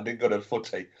home tonight. I didn't go to the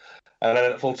footy." And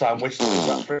then at full-time whistle,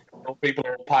 people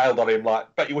all piled on him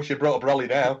like, "Bet you wish you brought a brolly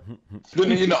now."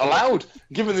 You're not allowed.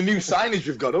 Given the new signage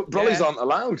we've got up, brollies aren't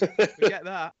allowed. Forget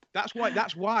that. That's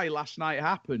why last night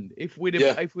happened. If we'd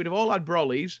have all had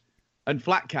brollies and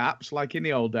flat caps like in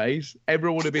the old days,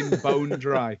 everyone would have been bone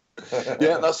dry.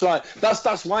 Yeah, that's right.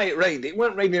 That's why it rained. It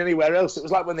weren't raining anywhere else. It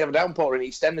was like when they have a downpour in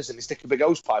EastEnders and they stick a big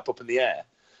hose pipe up in the air.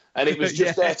 And it was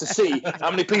just there to see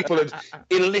how many people had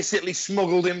illicitly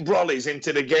smuggled in brollies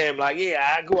into the game. Like,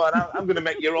 yeah, go on, I'm going to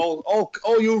make you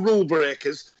all you rule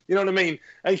breakers. You know what I mean?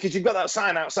 And because you've got that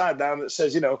sign outside down that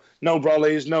says, no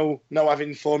brollies, no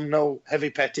having fun, no heavy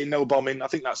petting, no bombing. I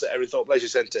think that's at Erithorpe Leisure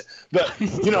Centre. But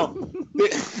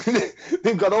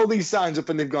they've got all these signs up,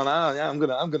 and they've gone, I'm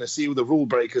gonna see who the rule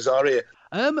breakers are here.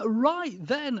 Right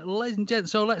then, ladies and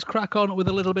gents, so let's crack on with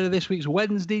a little bit of this week's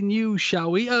Wednesday news, shall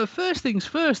we? First things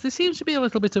first, there seems to be a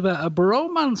little bit of a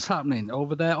bromance happening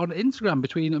over there on Instagram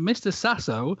between Mr.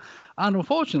 Sasso and,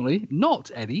 unfortunately, not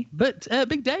Eddie, but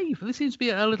Big Dave. There seems to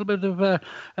be a little bit of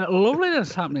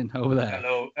loveliness happening over there.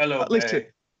 Hello. Listen,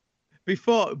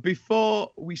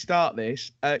 before we start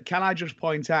this, can I just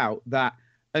point out that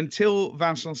until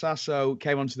Vincent Sasso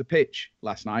came onto the pitch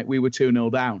last night, we were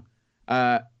 2-0 down.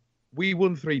 We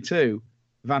won 3-2.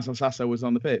 Vincent Sasso was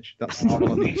on the pitch. That's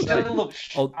he still looks.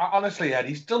 Honestly, Ed,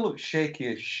 he still looks shaky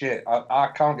as shit. I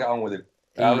can't get on with him.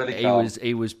 I really can't.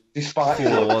 He was despite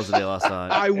poor, wasn't he, last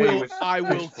night? I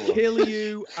will kill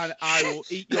you and I will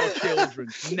eat your children.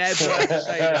 Never say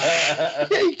that.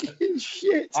 Shaky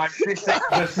shit. I'm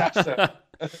the Sasso.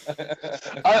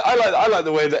 I like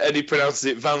the way that Eddie pronounces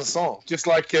it, Vincent, just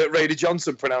like Raider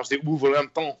Johnson pronounced it,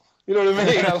 Wolverhampton. You know what I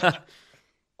mean?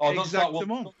 Do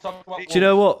you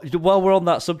know what? While we're on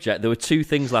that subject, there were two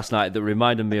things last night that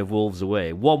reminded me of Wolves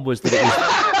away. One was that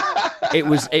it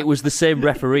was the same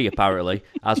referee apparently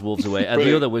as Wolves away, and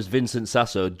the other was Vincent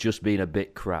Sasso just being a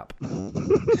bit crap. You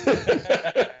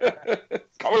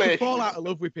fall out of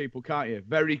love with people, can't you?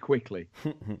 Very quickly.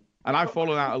 And I've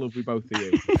fallen out of love with both of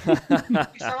you.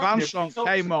 Vincent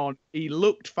came on. He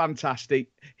looked fantastic.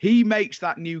 He makes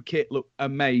that new kit look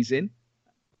amazing.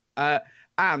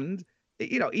 And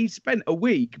he spent a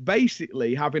week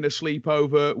basically having a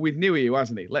sleepover with Nuhiu,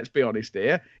 hasn't he? Let's be honest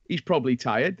here. He's probably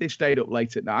tired. They stayed up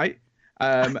late at night.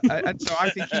 And so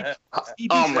I think he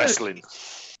arm wrestling.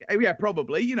 Yeah,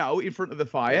 probably, in front of the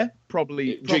fire.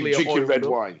 Probably drinking red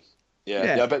wine.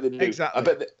 Yeah, I bet they do. Exactly. I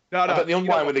bet they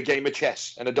unwind with a game of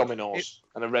chess and a dominoes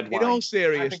and a red wine. In all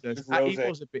seriousness,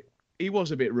 he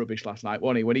was a bit rubbish last night,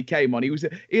 wasn't he? When he came on, he was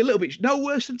a little bit no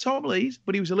worse than Tom Lees,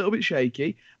 but he was a little bit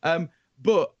shaky.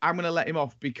 But I'm going to let him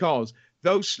off because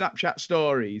those Snapchat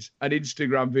stories and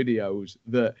Instagram videos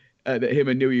that him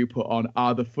and Nuhiu put on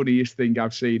are the funniest thing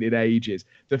I've seen in ages.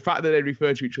 The fact that they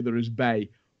refer to each other as Bay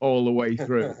all the way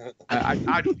through, I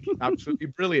think it's absolutely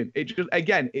brilliant.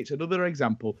 It's another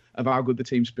example of how good the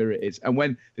team spirit is. And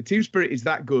when the team spirit is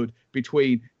that good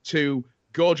between two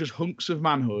gorgeous hunks of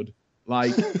manhood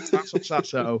like Vincent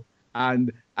Sasso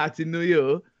and Atin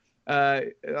Nuhiu,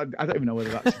 I don't even know whether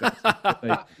that's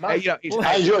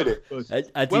I enjoyed it.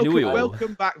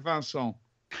 Welcome back, Vincent.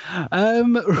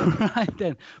 Right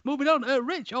then, moving on.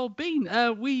 Rich or Bean,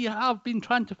 we have been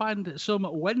trying to find some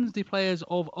Wednesday players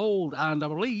of old, and I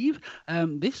believe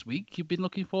this week you've been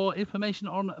looking for information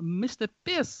on Mr.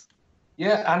 Pearce.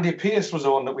 Yeah, Andy Pearce was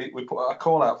the one that we put a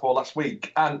call out for last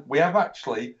week, and we have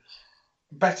actually,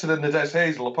 better than the Des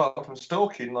Hazel, apart from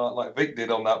stalking like Vic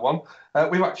did on that one,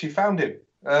 we've actually found him.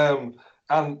 And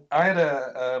I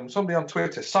had somebody on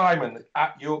Twitter, Simon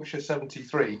at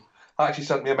Yorkshire73, actually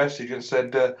sent me a message and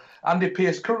said, Andy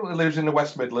Pearce currently lives in the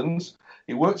West Midlands.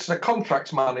 He works as a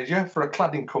contracts manager for a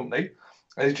cladding company,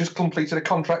 and he's just completed a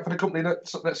contract for the company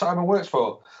that Simon works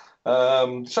for.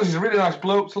 So he's a really nice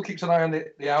bloke, still keeps an eye on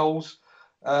the Owls.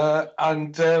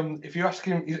 And if you ask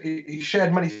him, he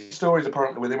shared many stories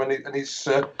apparently with him, and his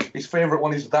favourite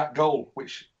one is that goal,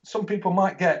 which some people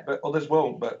might get, but others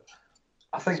won't. But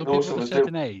I think some most people of of a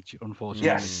certain age, unfortunately.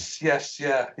 Yes,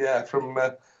 yeah.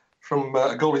 From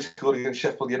a goal he scored against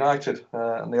Sheffield United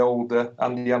and the old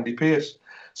Andy Pearce.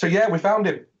 So yeah, we found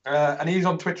him, and he's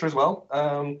on Twitter as well,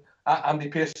 at Andy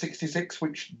Pearce 66,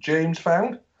 which James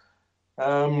found.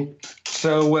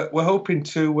 So we're hoping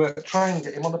to try and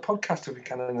get him on the podcast if we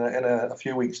can in a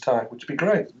few weeks' time, which would be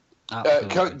great.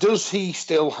 Does he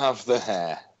still have the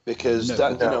hair? Because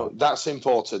that's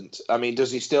important. I mean,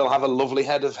 does he still have a lovely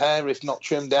head of hair, if not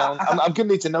trimmed down? I'm going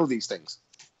to need to know these things.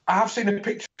 I have seen a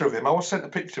picture of him. I was sent a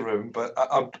picture of him, but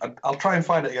I'll try and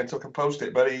find it again so I can post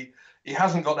it. But he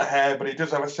hasn't got the hair, but he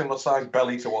does have a similar sized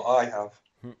belly to what I have.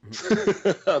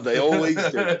 They always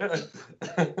do.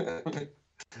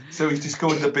 So he's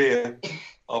discovered the beer,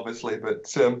 obviously. But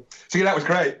so yeah, that was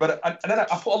great. But and then I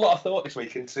put a lot of thought this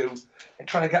week into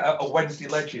trying to get a Wednesday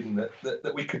legend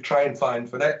that we could try and find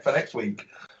for next week.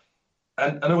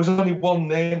 And there was only one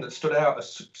name that stood out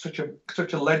as such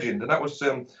a legend, and that was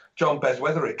John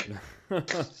Beswetherick.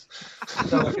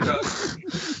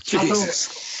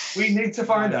 So, we need to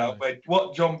find out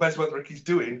what John Beswetherick is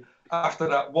doing after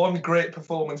that one great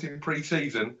performance in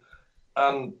pre-season,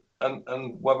 and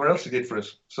whatever else he did for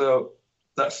us. So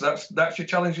that's your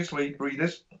challenge this week,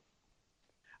 readers.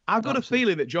 I've got a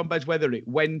feeling that John Beswetherick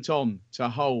went on to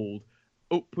hold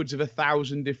upwards of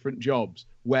 1,000 different jobs,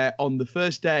 where on the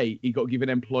first day he got given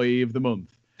Employee of the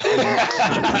Month. And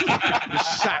was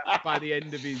sacked by the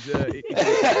end of his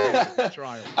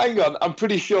trial. Hang on, I'm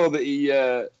pretty sure that he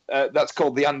that's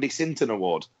called the Andy Sinton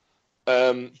Award.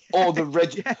 Or the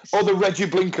Reggie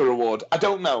Blinker Award. I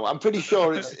don't know. I'm pretty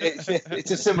sure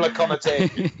it's a similar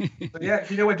connotation. But yeah,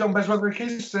 if you know where John Beswetherick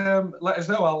is, let us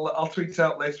know. I'll tweet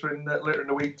out later in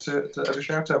the week to have a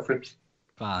shout out for him.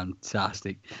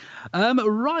 Fantastic.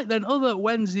 Right then, other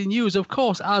Wednesday news. Of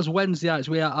course, as Wednesdayites,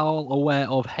 we are all aware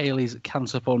of Hayley's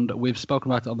Cancer Fund. We've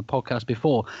spoken about it on the podcast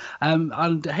before.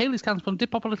 And Hayley's Cancer Fund did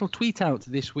pop a little tweet out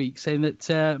this week saying that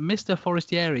Mr.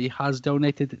 Forestieri has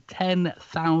donated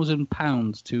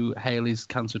 £10,000 to Hayley's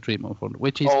Cancer Treatment Fund,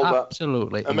 which is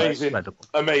absolutely amazing. Incredible.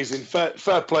 Amazing.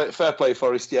 Fair play,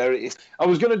 Forestieri. I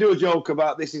was going to do a joke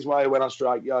about this is why he went on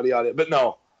strike, yada, yada. But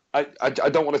no. I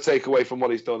don't want to take away from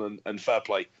what he's done, and fair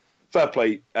play,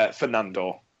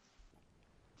 Fernando.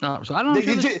 No, so I don't know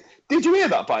did you hear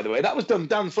that, by the way? That was done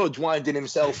Dan Fudge winding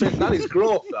himself in. That is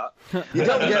growth, that. You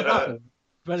don't get that.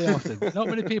 Very often. Not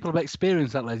many people have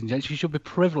experienced that, ladies and gents. You should be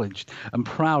privileged and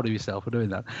proud of yourself for doing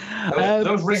that.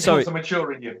 Those wrinkles are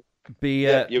maturing you.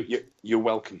 You're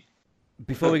welcome.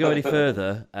 Before we go any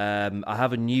further, I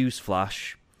have a news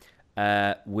flash,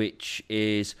 which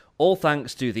is all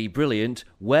thanks to the brilliant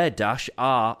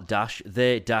where-r-they-now.co.uk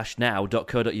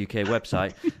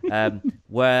website,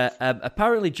 where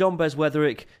apparently John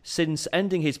Beswetherick, since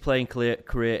ending his playing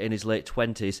career in his late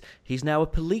 20s, he's now a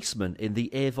policeman in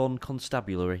the Avon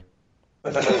Constabulary.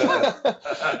 So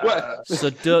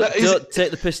don't take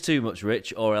the piss too much,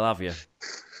 Rich, or I'll have you.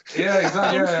 Yeah,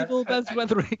 exactly.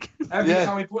 Beswetherick. Every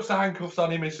time he puts the handcuffs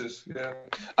on, he misses. Yeah.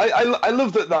 I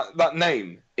love that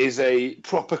name is a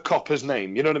proper copper's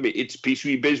name. You know what I mean? It's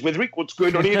P3 Beswetherick. What's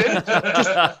going on here then?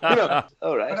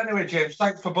 All right. But anyway, James,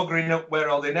 thanks for buggering up Where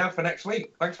Are They Now for next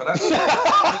week. Thanks for that.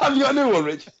 Have you got a new one,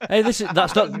 Rich? Hey, that's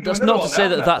not to say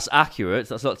that's accurate.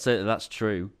 That's not to say that's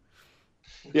true.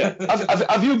 Yeah.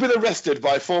 Have you been arrested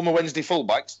by former Wednesday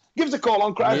fullbacks? Give us a call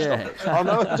on Crime Stoppers. Oh,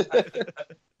 no.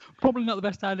 Probably not the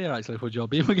best idea, actually, for John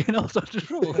Beam. We're getting all sorts of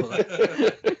trouble for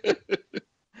that.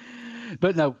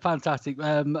 But no, fantastic.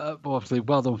 Obviously,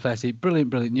 well done, Fessy.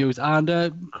 Brilliant news and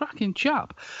cracking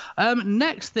chap.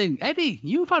 Next thing, Eddie,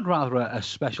 you've had rather a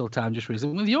special time just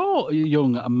recently with your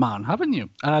young man, haven't you?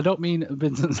 And I don't mean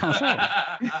Vincent Sassel.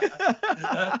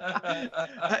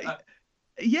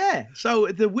 Yeah, so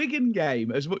the Wigan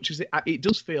game, as much as it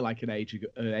does feel like an age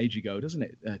ago, doesn't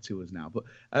it, to us now? But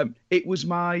it was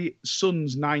my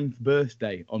son's 9th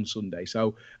birthday on Sunday.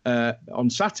 So on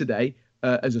Saturday,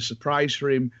 as a surprise for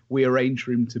him, we arranged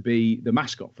for him to be the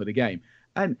mascot for the game.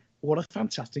 And what a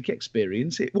fantastic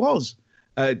experience it was.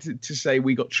 To say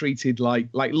we got treated like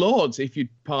lords, if you'd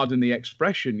pardon the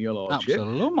expression, your lordship.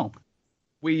 Absolutely.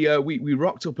 We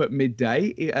rocked up at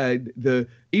midday.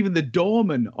 Even the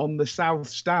doorman on the south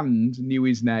stand knew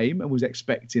his name and was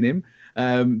expecting him.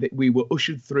 We were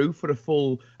ushered through for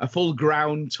a full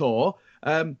ground tour.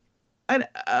 And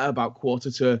about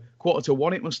quarter to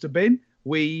one, it must have been.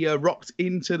 We rocked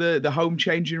into the home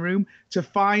changing room to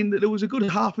find that there was a good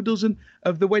half a dozen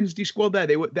of the Wednesday squad there.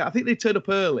 I think they turned up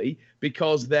early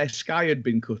because their Sky had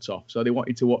been cut off, so they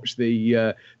wanted to watch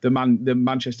the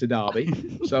Manchester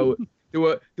derby. So there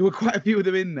were quite a few of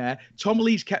them in there. Tom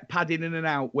Lees kept padding in and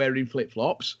out wearing flip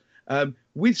flops.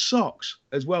 With socks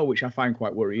as well, which I find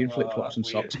quite worrying. Flip flops and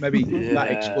socks. Maybe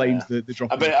that explains the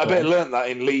drop. I bet I learned that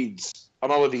in Leeds on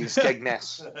holiday in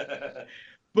Skegness.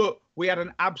 But we had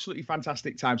an absolutely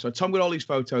fantastic time. So Tom got all these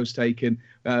photos taken,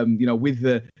 with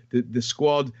the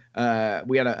squad.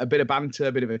 We had a bit of banter,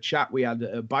 a bit of a chat. We had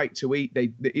a bite to eat.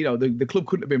 The club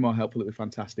couldn't have been more helpful. It was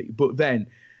fantastic. But then,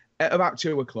 at about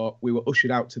 2:00, we were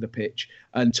ushered out to the pitch,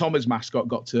 and Tom, as mascot,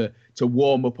 got to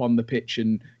warm up on the pitch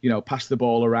and pass the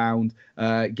ball around,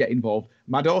 get involved.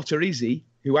 My daughter Izzy,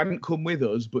 who hadn't come with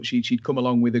us, but she'd come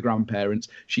along with the grandparents.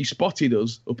 She spotted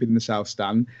us up in the south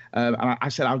stand, and I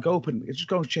said, "I'll go up and just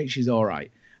go and check she's all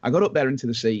right." I got up there into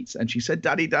the seats, and she said,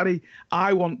 "Daddy,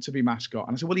 I want to be mascot."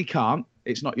 And I said, "Well, you can't.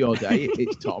 It's not your day.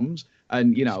 It's Tom's."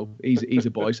 And he's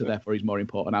a boy, so therefore he's more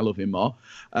important. I love him more.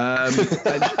 And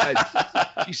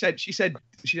she said,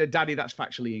 "Daddy, that's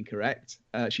factually incorrect."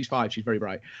 She's 5. She's very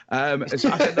bright. So I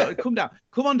said, "No, come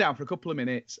on down for a couple of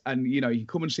minutes, and you can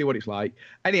come and see what it's like."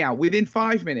 Anyhow, within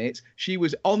 5 minutes, she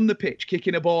was on the pitch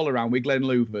kicking a ball around with Glenn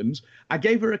Louvens. I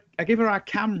gave her our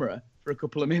camera for a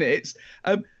couple of minutes.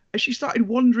 And she started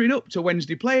wandering up to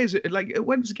Wednesday players, like,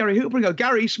 "When's Gary Hooper?" And go,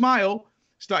 "Gary, smile."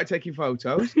 Started taking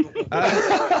photos. By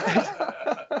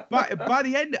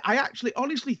the end, I actually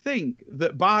honestly think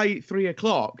that by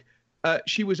 3:00,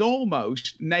 she was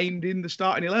almost named in the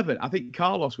starting 11. I think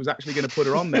Carlos was actually going to put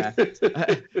her on there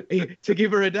to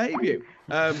give her a debut.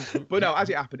 But no,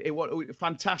 as it happened, it was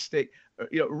fantastic.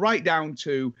 Right down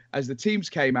to as the teams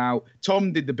came out,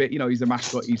 Tom did the bit. He's the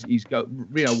mascot. He's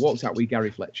walked out with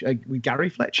Gary Fletcher. With Gary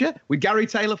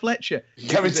Taylor Fletcher.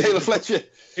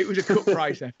 It was a cut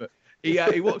price effort.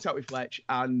 He walked out with Fletch,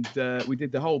 and we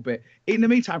did the whole bit. In the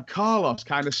meantime, Carlos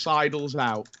kind of sidles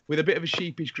out with a bit of a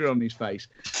sheepish grin on his face.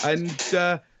 And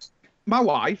my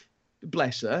wife,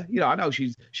 bless her, I know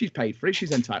she's paid for it.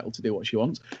 She's entitled to do what she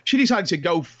wants. She decided to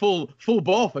go full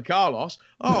bore for Carlos.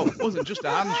 Oh, it wasn't just a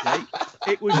handshake.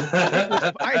 It was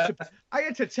I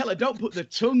had to tell her, don't put the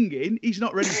tongue in. He's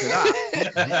not ready for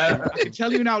that. I can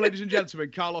tell you now, ladies and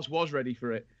gentlemen, Carlos was ready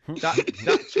for it. That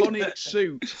tonic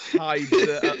suit hides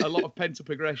a lot of pent-up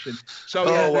aggression. So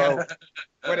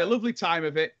we had a lovely time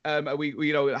of it.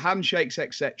 We handshakes,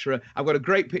 etc. I've got a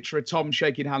great picture of Tom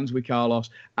shaking hands with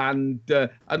Carlos, and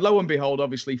lo and behold,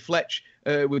 obviously Fletch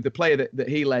with the player that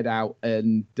he led out,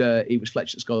 and it was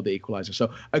Fletch that scored the equaliser.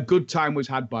 So a good time was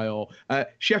had by all.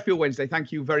 Sheffield Wednesday,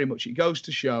 thank you very much. It goes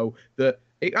to show that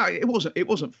it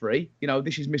wasn't free.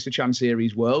 This is Mr.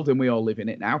 Chancery's world, and we all live in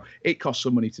it now. It costs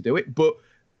some money to do it, but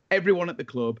everyone at the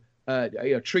club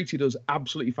treated us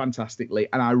absolutely fantastically,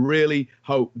 and I really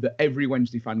hope that every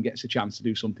Wednesday fan gets a chance to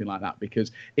do something like that,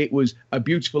 because it was a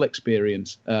beautiful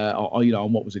experience.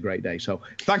 On what was a great day. So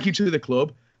thank you to the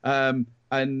club. Just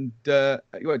thank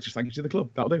you to the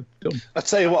club. That'll do. Done. I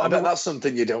tell you what, I bet that's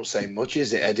something you don't say much,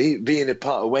 is it, Eddie? Being a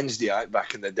part of Wednesdayite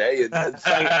back in the day, and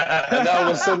all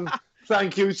of a sudden,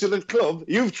 thank you to the club.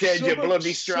 You've changed your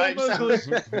bloody stripes.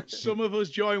 Some of us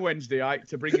join Wednesdayite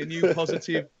to bring a new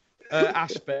positive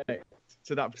aspect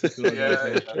to that particular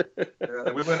yeah.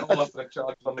 We went all off the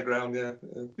charges on the ground, yeah.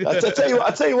 I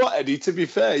tell you what, Eddie, to be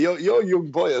fair, your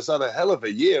young boy has had a hell of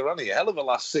a year, hasn't he? A hell of a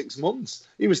last 6 months.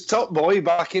 He was top boy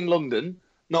back in London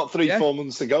not 4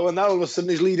 months ago, and now all of a sudden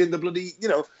he's leading the bloody,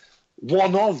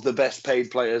 one of the best paid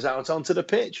players out onto the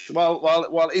pitch,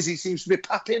 while Izzy seems to be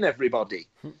papping everybody.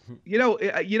 You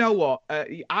know what?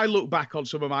 I look back on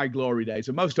some of my glory days,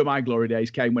 and most of my glory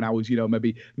days came when I was,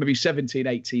 maybe 17,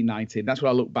 18, 19. That's what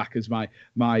I look back as my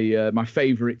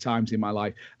favourite times in my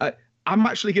life. I'm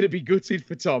actually going to be gutted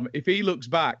for Tom if he looks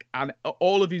back and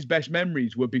all of his best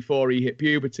memories were before he hit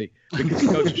puberty, because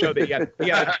it goes to show that he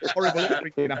had a horrible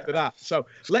upbringing after that. So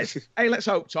let's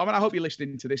hope, Tom, and I hope you're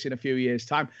listening to this in a few years'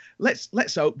 time.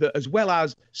 Let's hope that, as well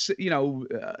as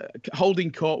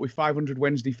holding court with 500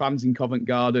 Wednesday fans in Covent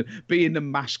Garden, being the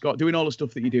mascot, doing all the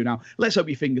stuff that you do now, let's hope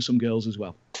you finger some girls as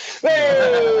well.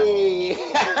 Hey!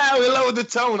 We lowered the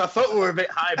tone. I thought we were a bit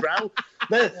highbrow.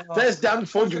 There's Dan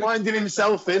Fudge winding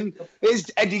himself in.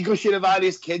 Here's Eddie gushing about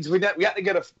his kids. We had to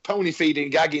get a pony feeding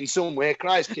gag in somewhere.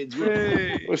 Christ, kids,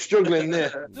 we're struggling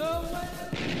there.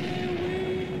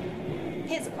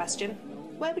 Here's a question.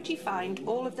 Where would you find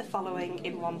all of the following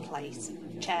in one place?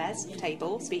 Chairs,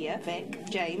 tables, beer, Vic,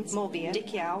 James, more beer,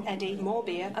 Dick Yow, Eddie, more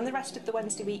beer, and the rest of the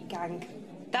Wednesday Week gang.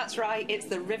 That's right, it's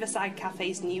the Riverside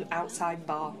Cafe's new outside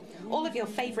bar. All of your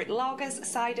favourite lagers,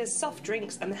 ciders, soft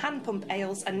drinks and hand pump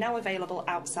ales are now available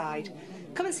outside.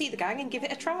 Come and see the gang and give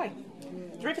it a try.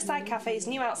 The Riverside Cafe's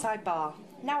new outside bar,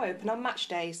 now open on match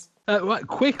days. Right,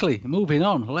 quickly moving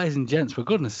on, ladies and gents, for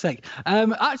goodness sake.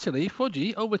 Actually,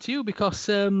 Fudgy, over to you, because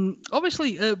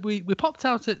obviously we popped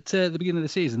out at the beginning of the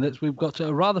season that we've got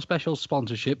a rather special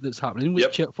sponsorship that's happening,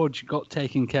 which Fudge got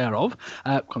taken care of.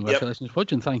 Congratulations,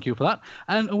 Fudge, and thank you for that.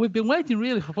 And we've been waiting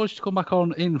really for Fudge to come back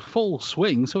on in full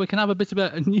swing so we can have a bit of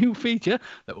a new feature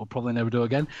that we'll probably never do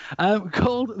again,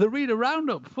 called the Reader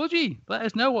Roundup. Fudgy, let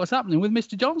us know what's happening with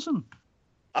Mr. Johnson.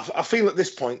 I feel at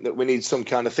this point that we need some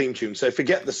kind of theme tune. So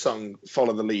forget the song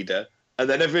 "Follow the Leader," and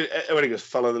then everybody goes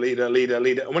 "Follow the Leader, Leader,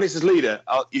 Leader." And when it says "Leader,"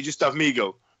 you just have me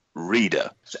go "Reader."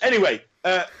 So anyway,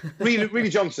 Reader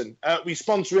Johnson, we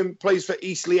sponsor him. Plays for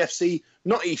Eastleigh FC,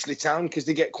 not Eastleigh Town, because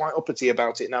they get quite uppity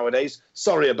about it nowadays.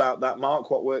 Sorry about that,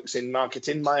 Mark. What works in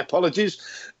marketing? My apologies.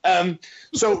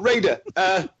 So Reader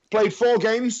played 4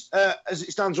 games as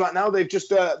it stands right now. They've just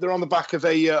they're on the back of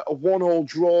a 1-1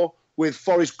 draw with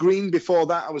Forest Green. Before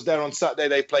that, I was there on Saturday.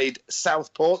 They played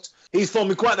Southport. He's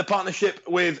forming quite the partnership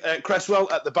with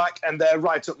Cresswell at the back, and they're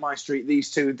right up my street.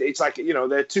 These two, it's like,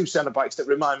 they're 2 centre backs that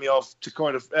remind me of, to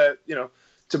kind of,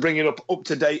 to bring it up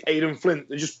to date, Aidan Flint.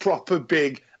 They're just proper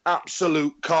big,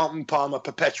 absolute Carlton Palmer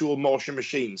perpetual motion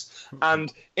machines.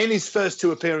 And in his first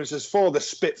 2 appearances for the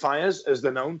Spitfires, as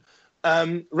they're known,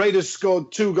 Raiders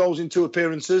scored 2 goals in 2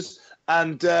 appearances,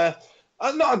 and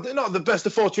not the best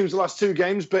of fortunes the last 2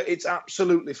 games, but it's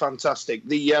absolutely fantastic.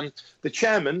 The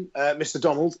chairman, Mr.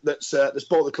 Donald, that's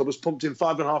bought the club, has pumped in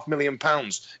 £5.5 million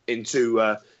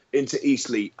into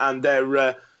Eastleigh, and they're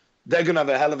going to have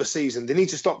a hell of a season. They need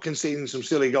to stop conceding some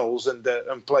silly goals and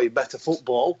play better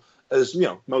football, as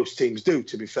most teams do,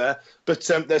 to be fair. But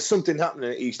there's something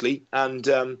happening at Eastleigh, and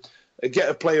get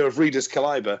a player of Reader's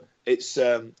calibre. It's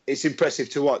impressive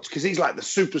to watch, because he's like the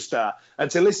superstar, and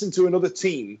to listen to another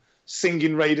team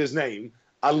singing Raiders' name,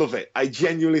 I love it. I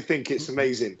genuinely think it's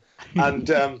amazing, and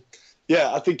I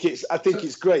think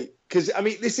it's great, because I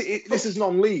mean this is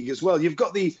non-league as well. You've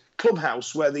got the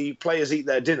clubhouse where the players eat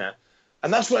their dinner,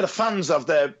 and that's where the fans have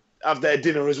their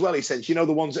dinner as well. He said, the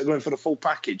ones that are going for the full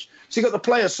package. So you got the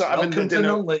players having their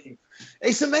dinner.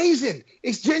 It's amazing.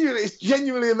 It's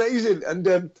genuinely amazing, and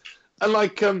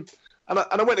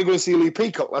I went to go and see Lee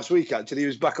Peacock last week, actually. He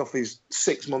was back off his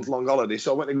 6-month-long holiday,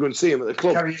 so I went to go and see him at the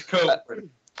club. Carry your coat.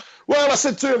 Well, I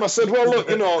said to him, well, look,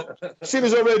 seeing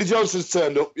as O'Reilly Johnson's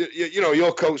turned up,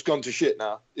 your coat's gone to shit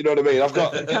now. You know what I mean? I've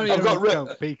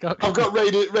got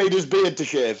Raiders' beard to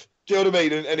shave. Do you know what I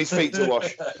mean? And his feet to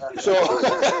wash.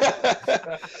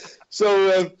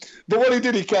 But what he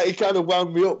did, he kind of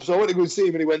wound me up. So I went to go and see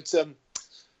him, and he went,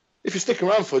 if you stick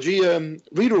around, Fudgy,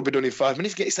 Reader will be done in 5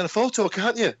 minutes. Get yourself a photo,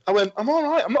 can't you? I went, I'm all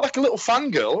right. I'm not like a little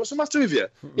fangirl. What's the matter with you?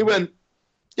 He went,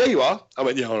 yeah, you are. I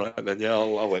went, yeah, all right, then. Yeah,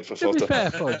 I'll wait for a photo. To be fair,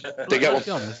 Fudge,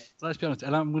 let's be honest.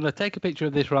 And I'm going to take a picture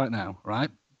of this right now, right?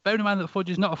 Bearing in mind that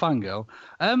Fudge is not a fangirl.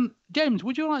 James,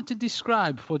 would you like to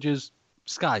describe Fudge's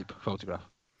Skype photograph?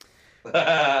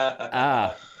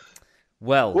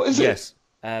 Well, what is yes.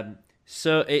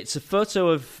 So it's a photo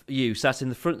of you sat in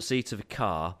the front seat of a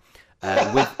car,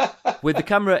 with the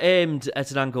camera aimed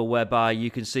at an angle whereby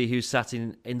you can see who's sat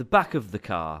in the back of the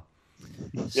car.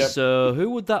 Yep. So who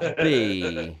would that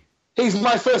be? He's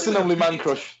my first and only man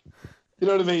crush. You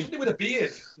know what I mean? With a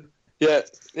beard. Yeah.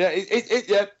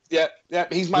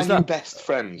 He's my new best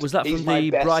friend. Was that from the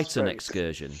Brighton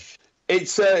excursion?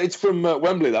 It's from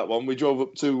Wembley. That one. We drove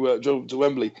up to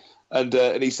Wembley, and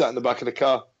he sat in the back of the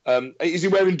car. Is he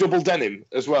wearing double denim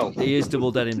as well? He is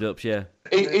double denimed up, yeah.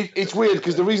 It's weird,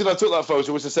 because the reason I took that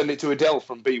photo was to send it to Adele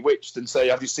from Bewitched and say,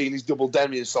 have you seen his double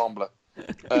denim ensemble?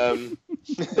 But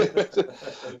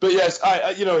yes,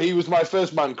 he was my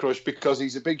first man crush, because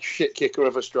he's a big shit kicker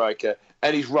of a striker,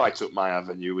 and he's right up my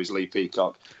avenue, is Lee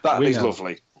Peacock. That is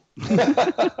lovely.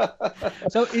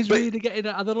 So is Reader getting?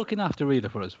 Are they looking after Reader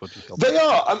for us? They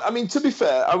are. I mean, to be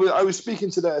fair, I was speaking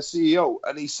to their CEO,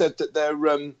 and he said that they're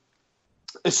a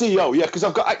CEO. Yeah, because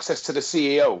I've got access to the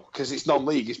CEO because it's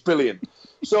non-league. It's brilliant.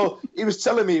 So he was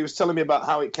telling me about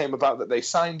how it came about that they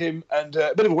signed him, and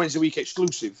a bit of a Wednesday week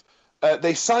exclusive.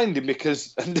 They signed him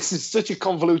because, and this is such a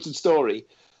convoluted story.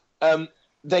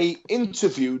 They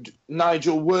interviewed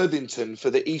Nigel Worthington for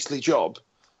the Eastleigh job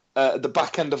at the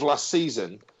back end of last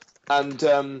season, and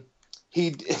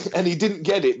he didn't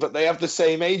get it. But they have the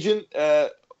same agent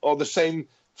or the same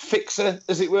fixer,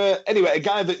 as it were. Anyway, a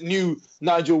guy that knew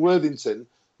Nigel Worthington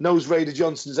knows Raider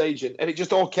Johnson's agent, and it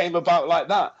just all came about like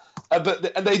that. And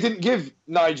they didn't give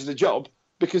Nigel the job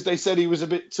because they said he was a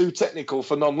bit too technical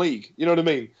for non-league. You know what I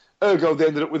mean? Ergo, they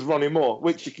ended up with Ronnie Moore,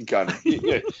 which you can kind of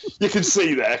you can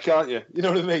see there, can't you? You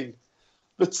know what I mean?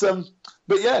 But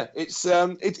yeah, it's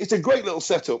a great little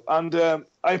setup, and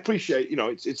I appreciate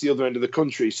it's the other end of the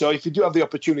country. So if you do have the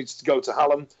opportunity to go to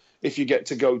Hallam, if you get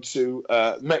to go to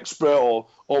Mexborough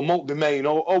or Maltby Main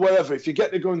or wherever, if you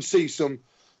get to go and see some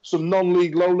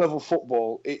non-league low-level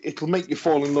football, it'll make you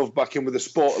fall in love back in with the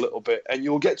sport a little bit, and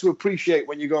you'll get to appreciate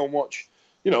when you go and watch,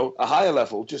 a higher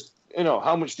level, just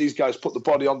how much these guys put the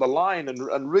body on the line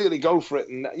and really go for it,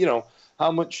 and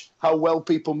how well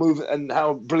people move and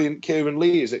how brilliant Kieran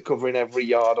Lee is at covering every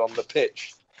yard on the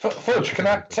pitch. Fudge, can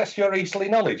I test your Eastleigh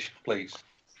knowledge, please?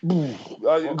 Go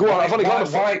on, I've only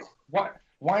got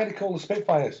why are they called the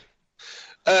Spitfires?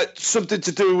 Something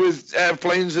to do with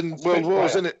airplanes and world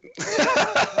wars, isn't it?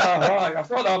 Right, I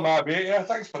thought that might be it. Yeah,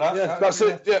 thanks for that. Yeah, that's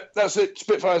it. Yeah, that's it.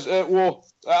 Spitfires war.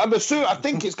 I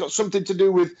think it's got something to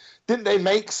do with. Didn't they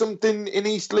make something in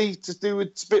Eastleigh to do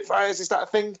with Spitfires? Is that a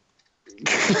thing?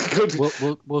 Good.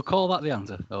 We'll call that the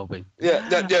answer, Obi. Yeah,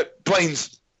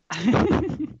 planes.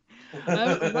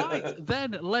 Right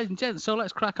then, ladies and gents, so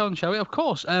let's crack on, shall we? Of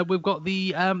course, we've got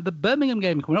the Birmingham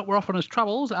game coming up. We're off on us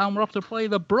travels, and we're off to play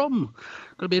the Brum.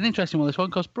 Going to be an interesting one, this one,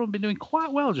 because Brum have been doing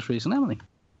quite well just recently, haven't they?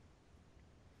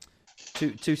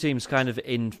 Two teams kind of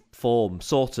in form,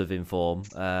 sort of in form,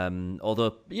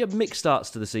 although mixed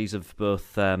starts to the season for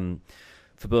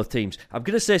both teams. I'm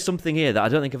going to say something here that I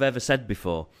don't think I've ever said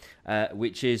before,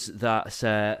 which is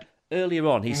that earlier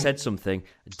on he said something.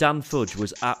 Dan Fudge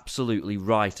was absolutely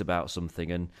right about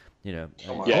something, and Yes.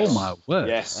 Oh my word!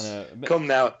 Yes, come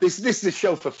now. This is a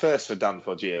show for first for Dan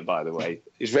Fudge here, by the way.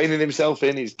 He's reining himself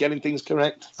in. He's getting things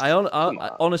correct. I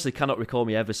honestly cannot recall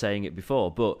me ever saying it before,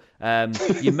 but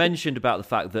you mentioned about the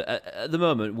fact that at the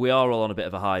moment we are all on a bit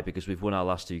of a high because we've won our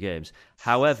last two games.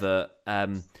 However,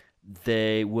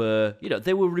 they were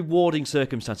rewarding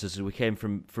circumstances as we came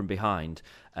from behind,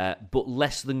 but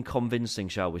less than convincing,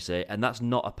 shall we say? And that's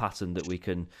not a pattern that we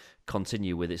can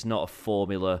continue with. It's not a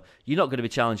formula. You're not going to be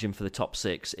challenging for the top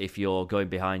six if you're going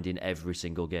behind in every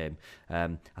single game.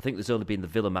 I think there's only been the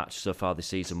Villa match so far this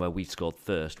season where we scored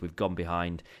first. We've gone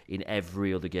behind in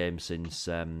every other game since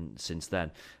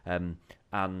then.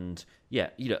 And yeah,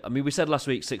 we said last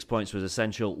week 6 points was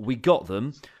essential. We got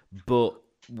them, but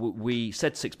we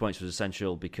said 6 points was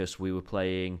essential because we were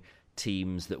playing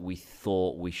teams that we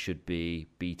thought we should be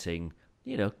beating,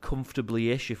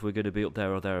 comfortably-ish if we're going to be up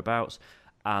there or thereabouts.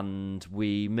 And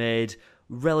we made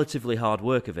relatively hard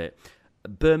work of it.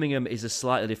 Birmingham is a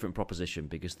slightly different proposition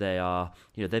because they are,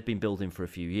 they've been building for a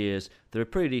few years. They're a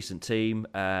pretty decent team.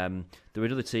 They're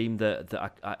another team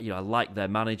that I like their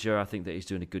manager. I think that he's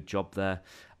doing a good job there.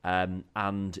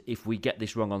 And if we get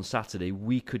this wrong on Saturday,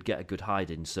 we could get a good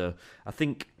hiding. So I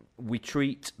think we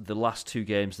treat the last two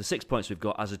games, the 6 points we've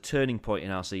got, as a turning point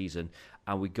in our season,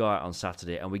 and we go out on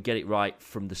Saturday and we get it right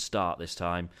from the start this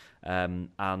time,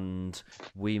 and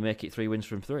we make it 3 wins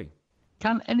from 3.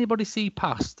 Can anybody see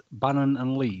past Bannon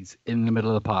and Leeds in the middle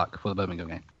of the park for the Birmingham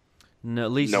game? No,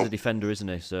 Leeds is a defender, isn't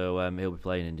he? So he'll be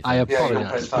playing in defence. I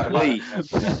apologise. It's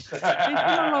been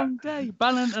a long day.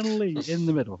 Bannon and Lee in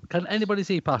the middle. Can anybody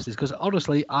see past this? Because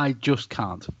honestly, I just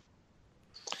can't.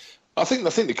 I think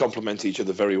they complement each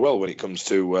other very well when it comes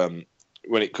to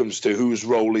whose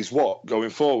role is what going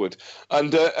forward.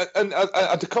 And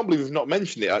I can't believe we've not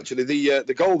mentioned it, actually.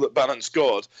 The goal that Bannon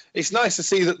scored, it's nice to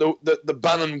see that the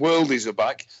Bannon worldies are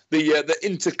back. The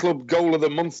Interclub Goal of the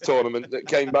Month tournament that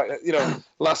came back,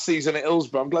 last season at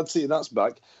Hillsborough. I'm glad to see that's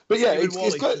back. But yeah, it's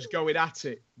just going at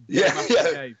it.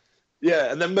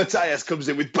 Yeah. And then Matthias comes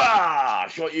in with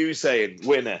bash. What you saying,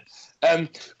 winner?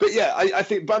 But yeah, I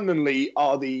think Bannon and Lee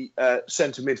are the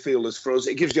centre midfielders for us.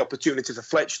 It gives the opportunity for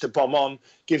Fletch to bomb on,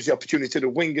 gives the opportunity to the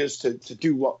wingers to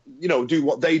do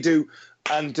what they do,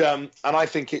 and I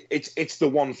think it's the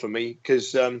one for me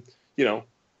because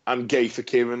I'm gay for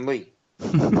Kieran Lee.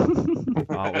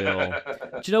 Aren't we all?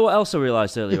 Do you know what else I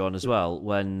realised earlier on as well?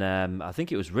 When I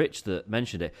think it was Rich that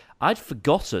mentioned it, I'd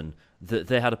forgotten that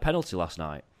they had a penalty last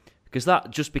night, because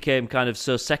that just became kind of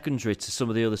so secondary to some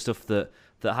of the other stuff that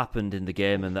happened in the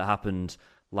game and that happened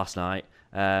last night.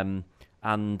 I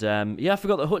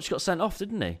forgot that Hutch got sent off,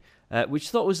 didn't he? Which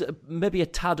I thought was maybe a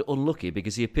tad unlucky,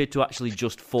 because he appeared to actually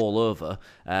just fall over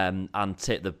and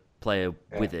take the player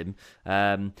with him.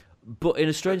 But in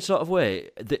a strange sort of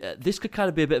way, this could kind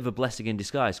of be a bit of a blessing in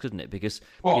disguise, couldn't it? Because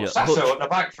Sasso at the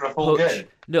back for a full game.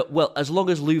 No, well, as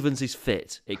long as Louvens is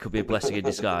fit, it could be a blessing in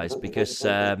disguise, because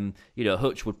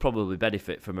Hutch would probably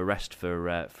benefit from a rest for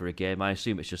a game. I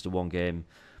assume it's just a 1-game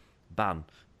ban,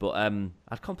 but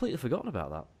I'd completely forgotten about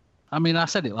that. I mean, I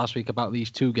said it last week about these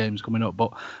 2 games coming up,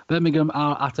 but Birmingham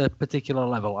are at a particular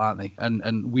level, aren't they?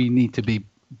 And we need to be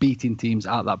beating teams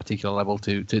at that particular level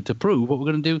to prove what we're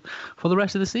going to do for the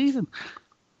rest of the season.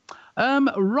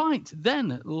 Right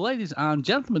then, ladies and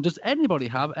gentlemen, does anybody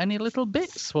have any little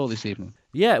bits for this evening?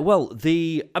 Yeah, well,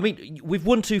 we've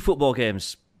won 2 football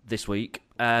games this week.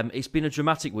 It's been a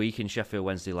dramatic week in Sheffield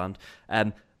Wednesday land.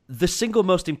 The single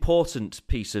most important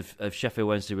piece of Sheffield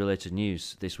Wednesday related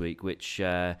news this week, which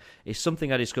is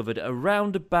something I discovered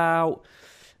around about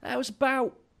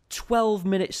 12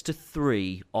 minutes to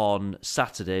 3 on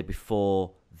Saturday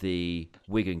before the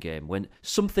Wigan game, when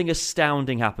something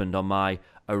astounding happened on my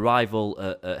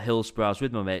arrival at Hillsborough. I was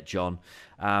with my mate John,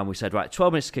 and we said, right,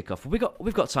 12 minutes to kick off.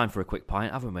 We've got time for a quick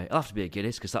pint, haven't we? It'll have to be a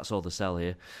Guinness, because that's all they sell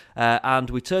here. And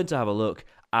we turned to have a look,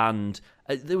 and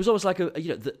there was almost like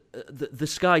the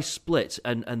sky split,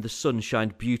 and the sun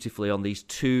shined beautifully on these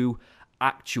 2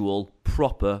 actual,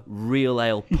 proper, real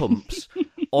ale pumps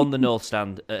on the North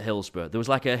Stand at Hillsborough. There was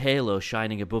like a halo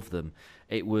shining above them.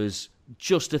 It was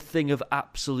just a thing of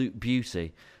absolute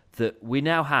beauty that we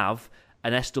now have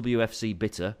an SWFC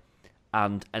bitter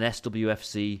and an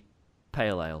SWFC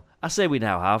pale ale. I say we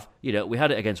now have. We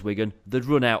had it against Wigan. They'd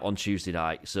run out on Tuesday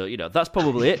night. So, that's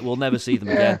probably it. We'll never see them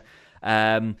again.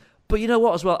 But you know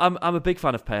what as well? I'm a big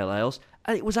fan of pale ales,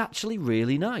 and it was actually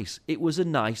really nice. It was a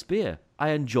nice beer.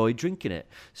 I enjoyed drinking it.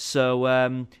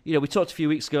 So, we talked a few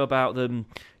weeks ago about them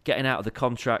getting out of the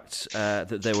contract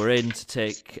that they were in to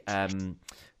take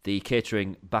the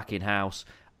catering back in-house.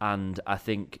 And I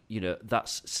think,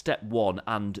 that's step 1,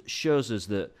 and shows us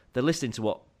that they're listening to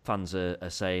what fans are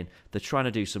saying. They're trying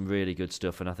to do some really good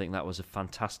stuff, and I think that was a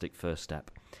fantastic first step.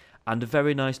 And a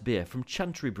very nice beer from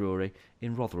Chantry Brewery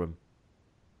in Rotherham.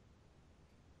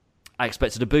 I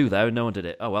expected a boo there, and no one did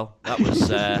it. Oh well, that was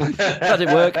that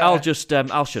didn't work. I'll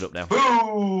shut up now.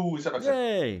 Boo!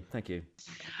 Yay! Thank you.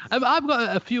 I've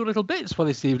got a few little bits for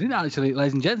this evening, actually,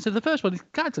 ladies and gents. So the first one is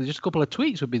actually just a couple of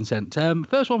tweets have been sent.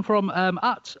 First one from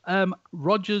at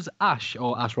Rogers Ash,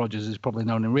 or Ash Rogers is probably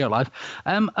known in real life.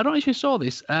 I don't know if you saw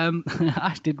this.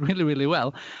 Ash did really, really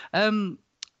well.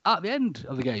 At the end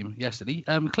of the game yesterday,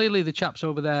 clearly the chaps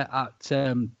over there at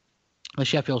the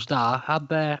Sheffield Star had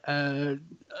their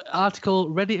article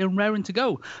ready and raring to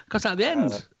go, because at the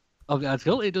end of the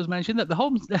article it does mention that the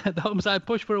home side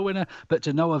pushed for a winner but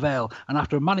to no avail, and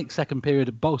after a manic second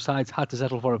period both sides had to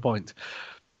settle for a point.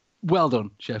 Well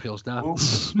done, Sheffield Star.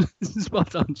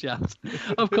 Spot on, chaps.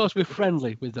 Of course, we're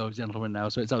friendly with those gentlemen now,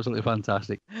 so it's absolutely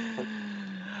fantastic.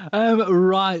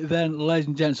 Right then, ladies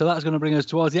and gents, so that's going to bring us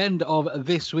towards the end of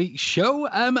this week's show.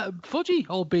 Fudgy,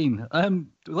 Old Bean,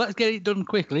 let's get it done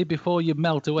quickly before you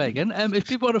melt away again. If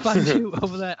people want to find you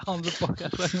over there on the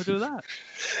podcast, where can we do that?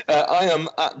 I am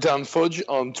at Dan Fudge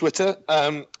on Twitter.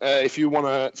 If you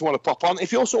want to pop on.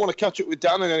 If you also want to catch up with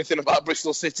Dan and anything about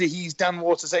Bristol City, he's Dan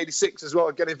Waters 86 as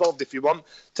well. Get involved if you want.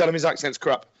 Tell him his accent's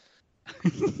crap.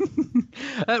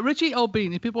 Richie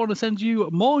Albeen, if people want to send you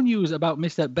more news about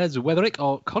Mr. Bez Wetherick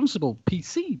or Constable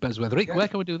PC Bez Wetherick, where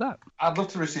can we do that? I'd love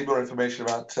to receive more information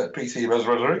about PC Bez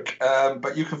Wetherick,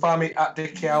 but you can find me at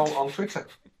Dickie Owl on Twitter.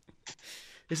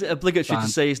 Is it obligatory to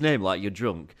say his name like you're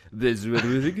drunk? Bez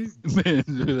Wetherick?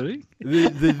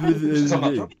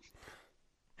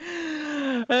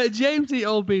 James E.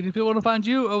 Albeen, if you want to find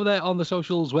you over there on the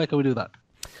socials, where can we do that?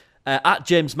 At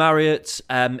James Marriott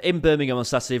in Birmingham on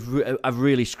Saturday. I've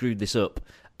really screwed this up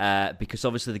because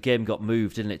obviously the game got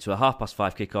moved, didn't it, to a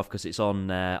 5:30 kickoff because it's on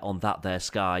that there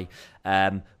Sky.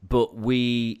 But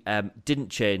we didn't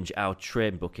change our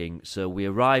train booking, so we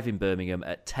arrive in Birmingham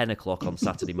at 10 o'clock on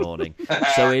Saturday morning.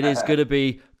 So it is going to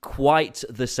be quite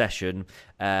the session.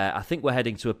 I think we're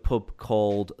heading to a pub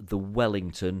called the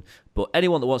Wellington. But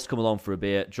anyone that wants to come along for a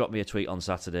beer, drop me a tweet on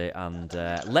Saturday and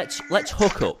let's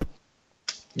hook up.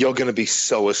 You're going to be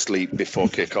so asleep before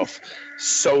kickoff.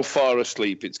 So far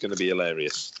asleep, it's going to be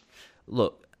hilarious.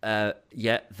 Look,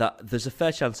 there's a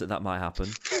fair chance that might happen.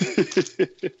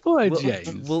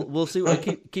 James. We'll see.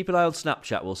 Keep an eye on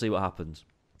Snapchat. We'll see what happens.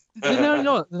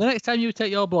 No. The next time you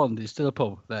take your blondies to the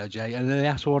pub there, Jay, and they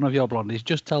ask for one of your blondies,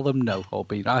 just tell them no,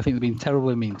 Albin. I think they've been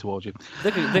terribly mean towards you.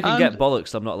 They can get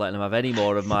bollocks. I'm not letting them have any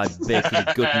more of my baking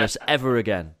goodness ever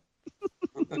again.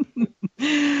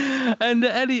 And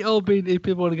Eddie, Albin, if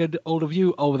people want to get hold of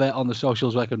you over there on the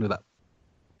socials, where can do that?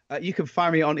 You can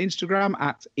find me on Instagram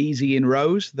at Easy in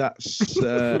Rose. That's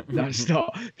Vincent's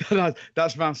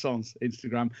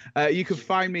Instagram. You can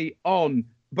find me on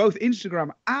both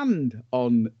Instagram and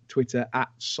on Twitter at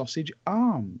Sausage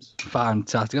Arms.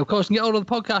 Fantastic. Of course, you can get hold of the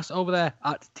podcast over there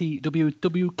at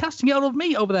TWWcast. You can get hold of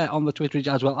me over there on the Twitter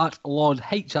as well at Lord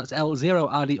H. That's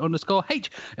L0RD_H.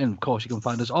 And of course, you can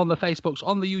find us on the Facebooks,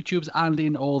 on the YouTubes, and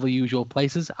in all the usual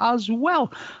places as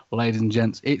well. Ladies and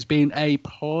gents, it's been a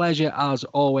pleasure as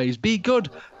always. Be good,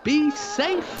 be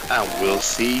safe. And we'll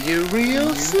see you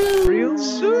real soon. Real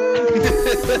soon.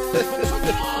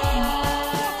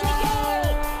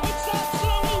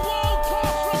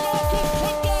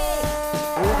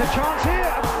 There's a chance here,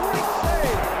 a great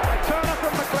save. A turner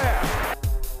from McClare.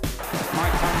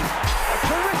 Mike Hunt, a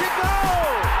terrific goal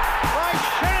by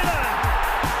Sheridan.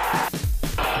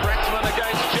 Brexman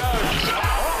against Jones.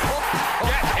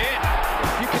 Get in.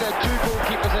 You could have two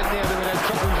goalkeepers in there that would have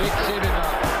trouble saving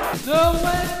that.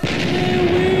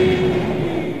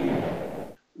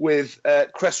 With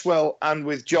Cresswell and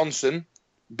with Johnson.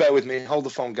 Bear with me, hold the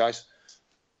phone, guys.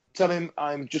 Tell him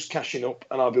I'm just cashing up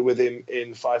and I'll be with him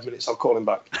in 5 minutes. I'll call him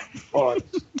back. All right.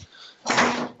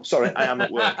 Sorry, I am at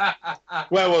work.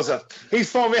 Where was I? He's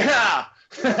phoned me.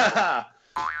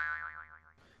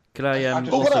 Can I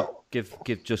also give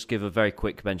a very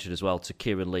quick mention as well to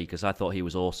Kieran Lee, because I thought he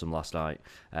was awesome last night.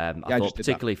 I thought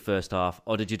particularly first half.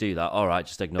 Oh, did you do that? All right,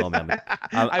 just ignore me. I'm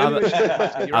a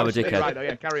dickhead. Right,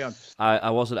 yeah, carry on. I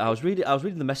wasn't. I was reading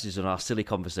the messages on our silly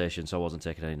conversation, so I wasn't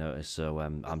taking any notice. So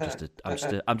I'm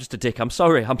just a dick. I'm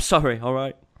sorry. All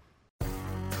right.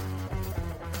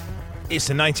 It's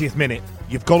the 90th minute.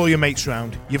 You've got all your mates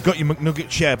round. You've got your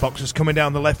McNugget share boxes coming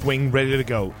down the left wing, ready to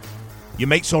go. Your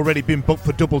mate's already been booked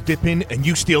for double dipping, and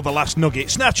you steal the last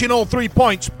nugget, snatching all 3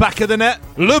 points, back of the net.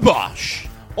 Le Bosch.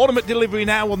 Order delivery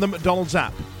now on the McDonald's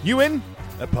app. You in?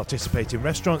 At participating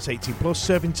restaurants, 18 plus,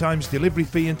 serving times, delivery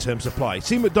fee and terms apply.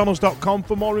 See mcdonalds.com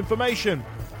for more information.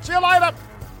 See you later.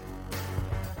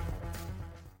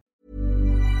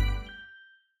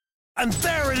 And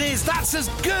there it is, that's as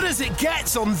good as it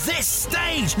gets on this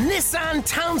stage. Nissan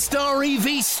Townstar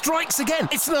EV strikes again.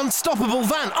 It's an unstoppable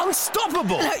van,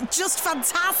 unstoppable. Just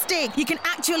fantastic. You can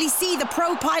actually see the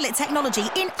ProPilot technology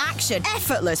in action.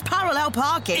 Effortless parallel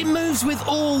parking. It moves with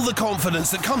all the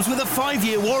confidence that comes with a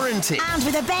 5-year warranty. And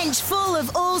with a bench full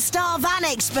of all-star van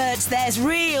experts, there's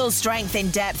real strength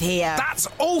in depth here. That's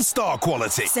all-star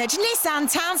quality. Search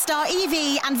Nissan Townstar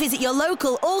EV and visit your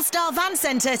local all-star van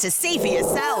centre to see for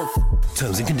yourself.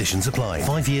 Terms and conditions apply.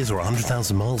 5 years or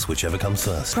 100,000 miles, whichever comes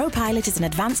first. ProPilot is an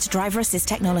advanced driver assist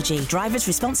technology. Driver's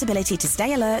responsibility to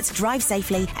stay alert, drive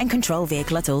safely, and control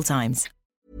vehicle at all times.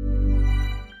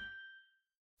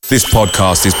 This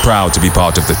podcast is proud to be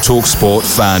part of the TalkSport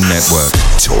Fan Network.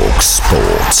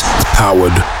 TalkSport.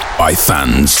 Powered by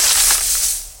fans.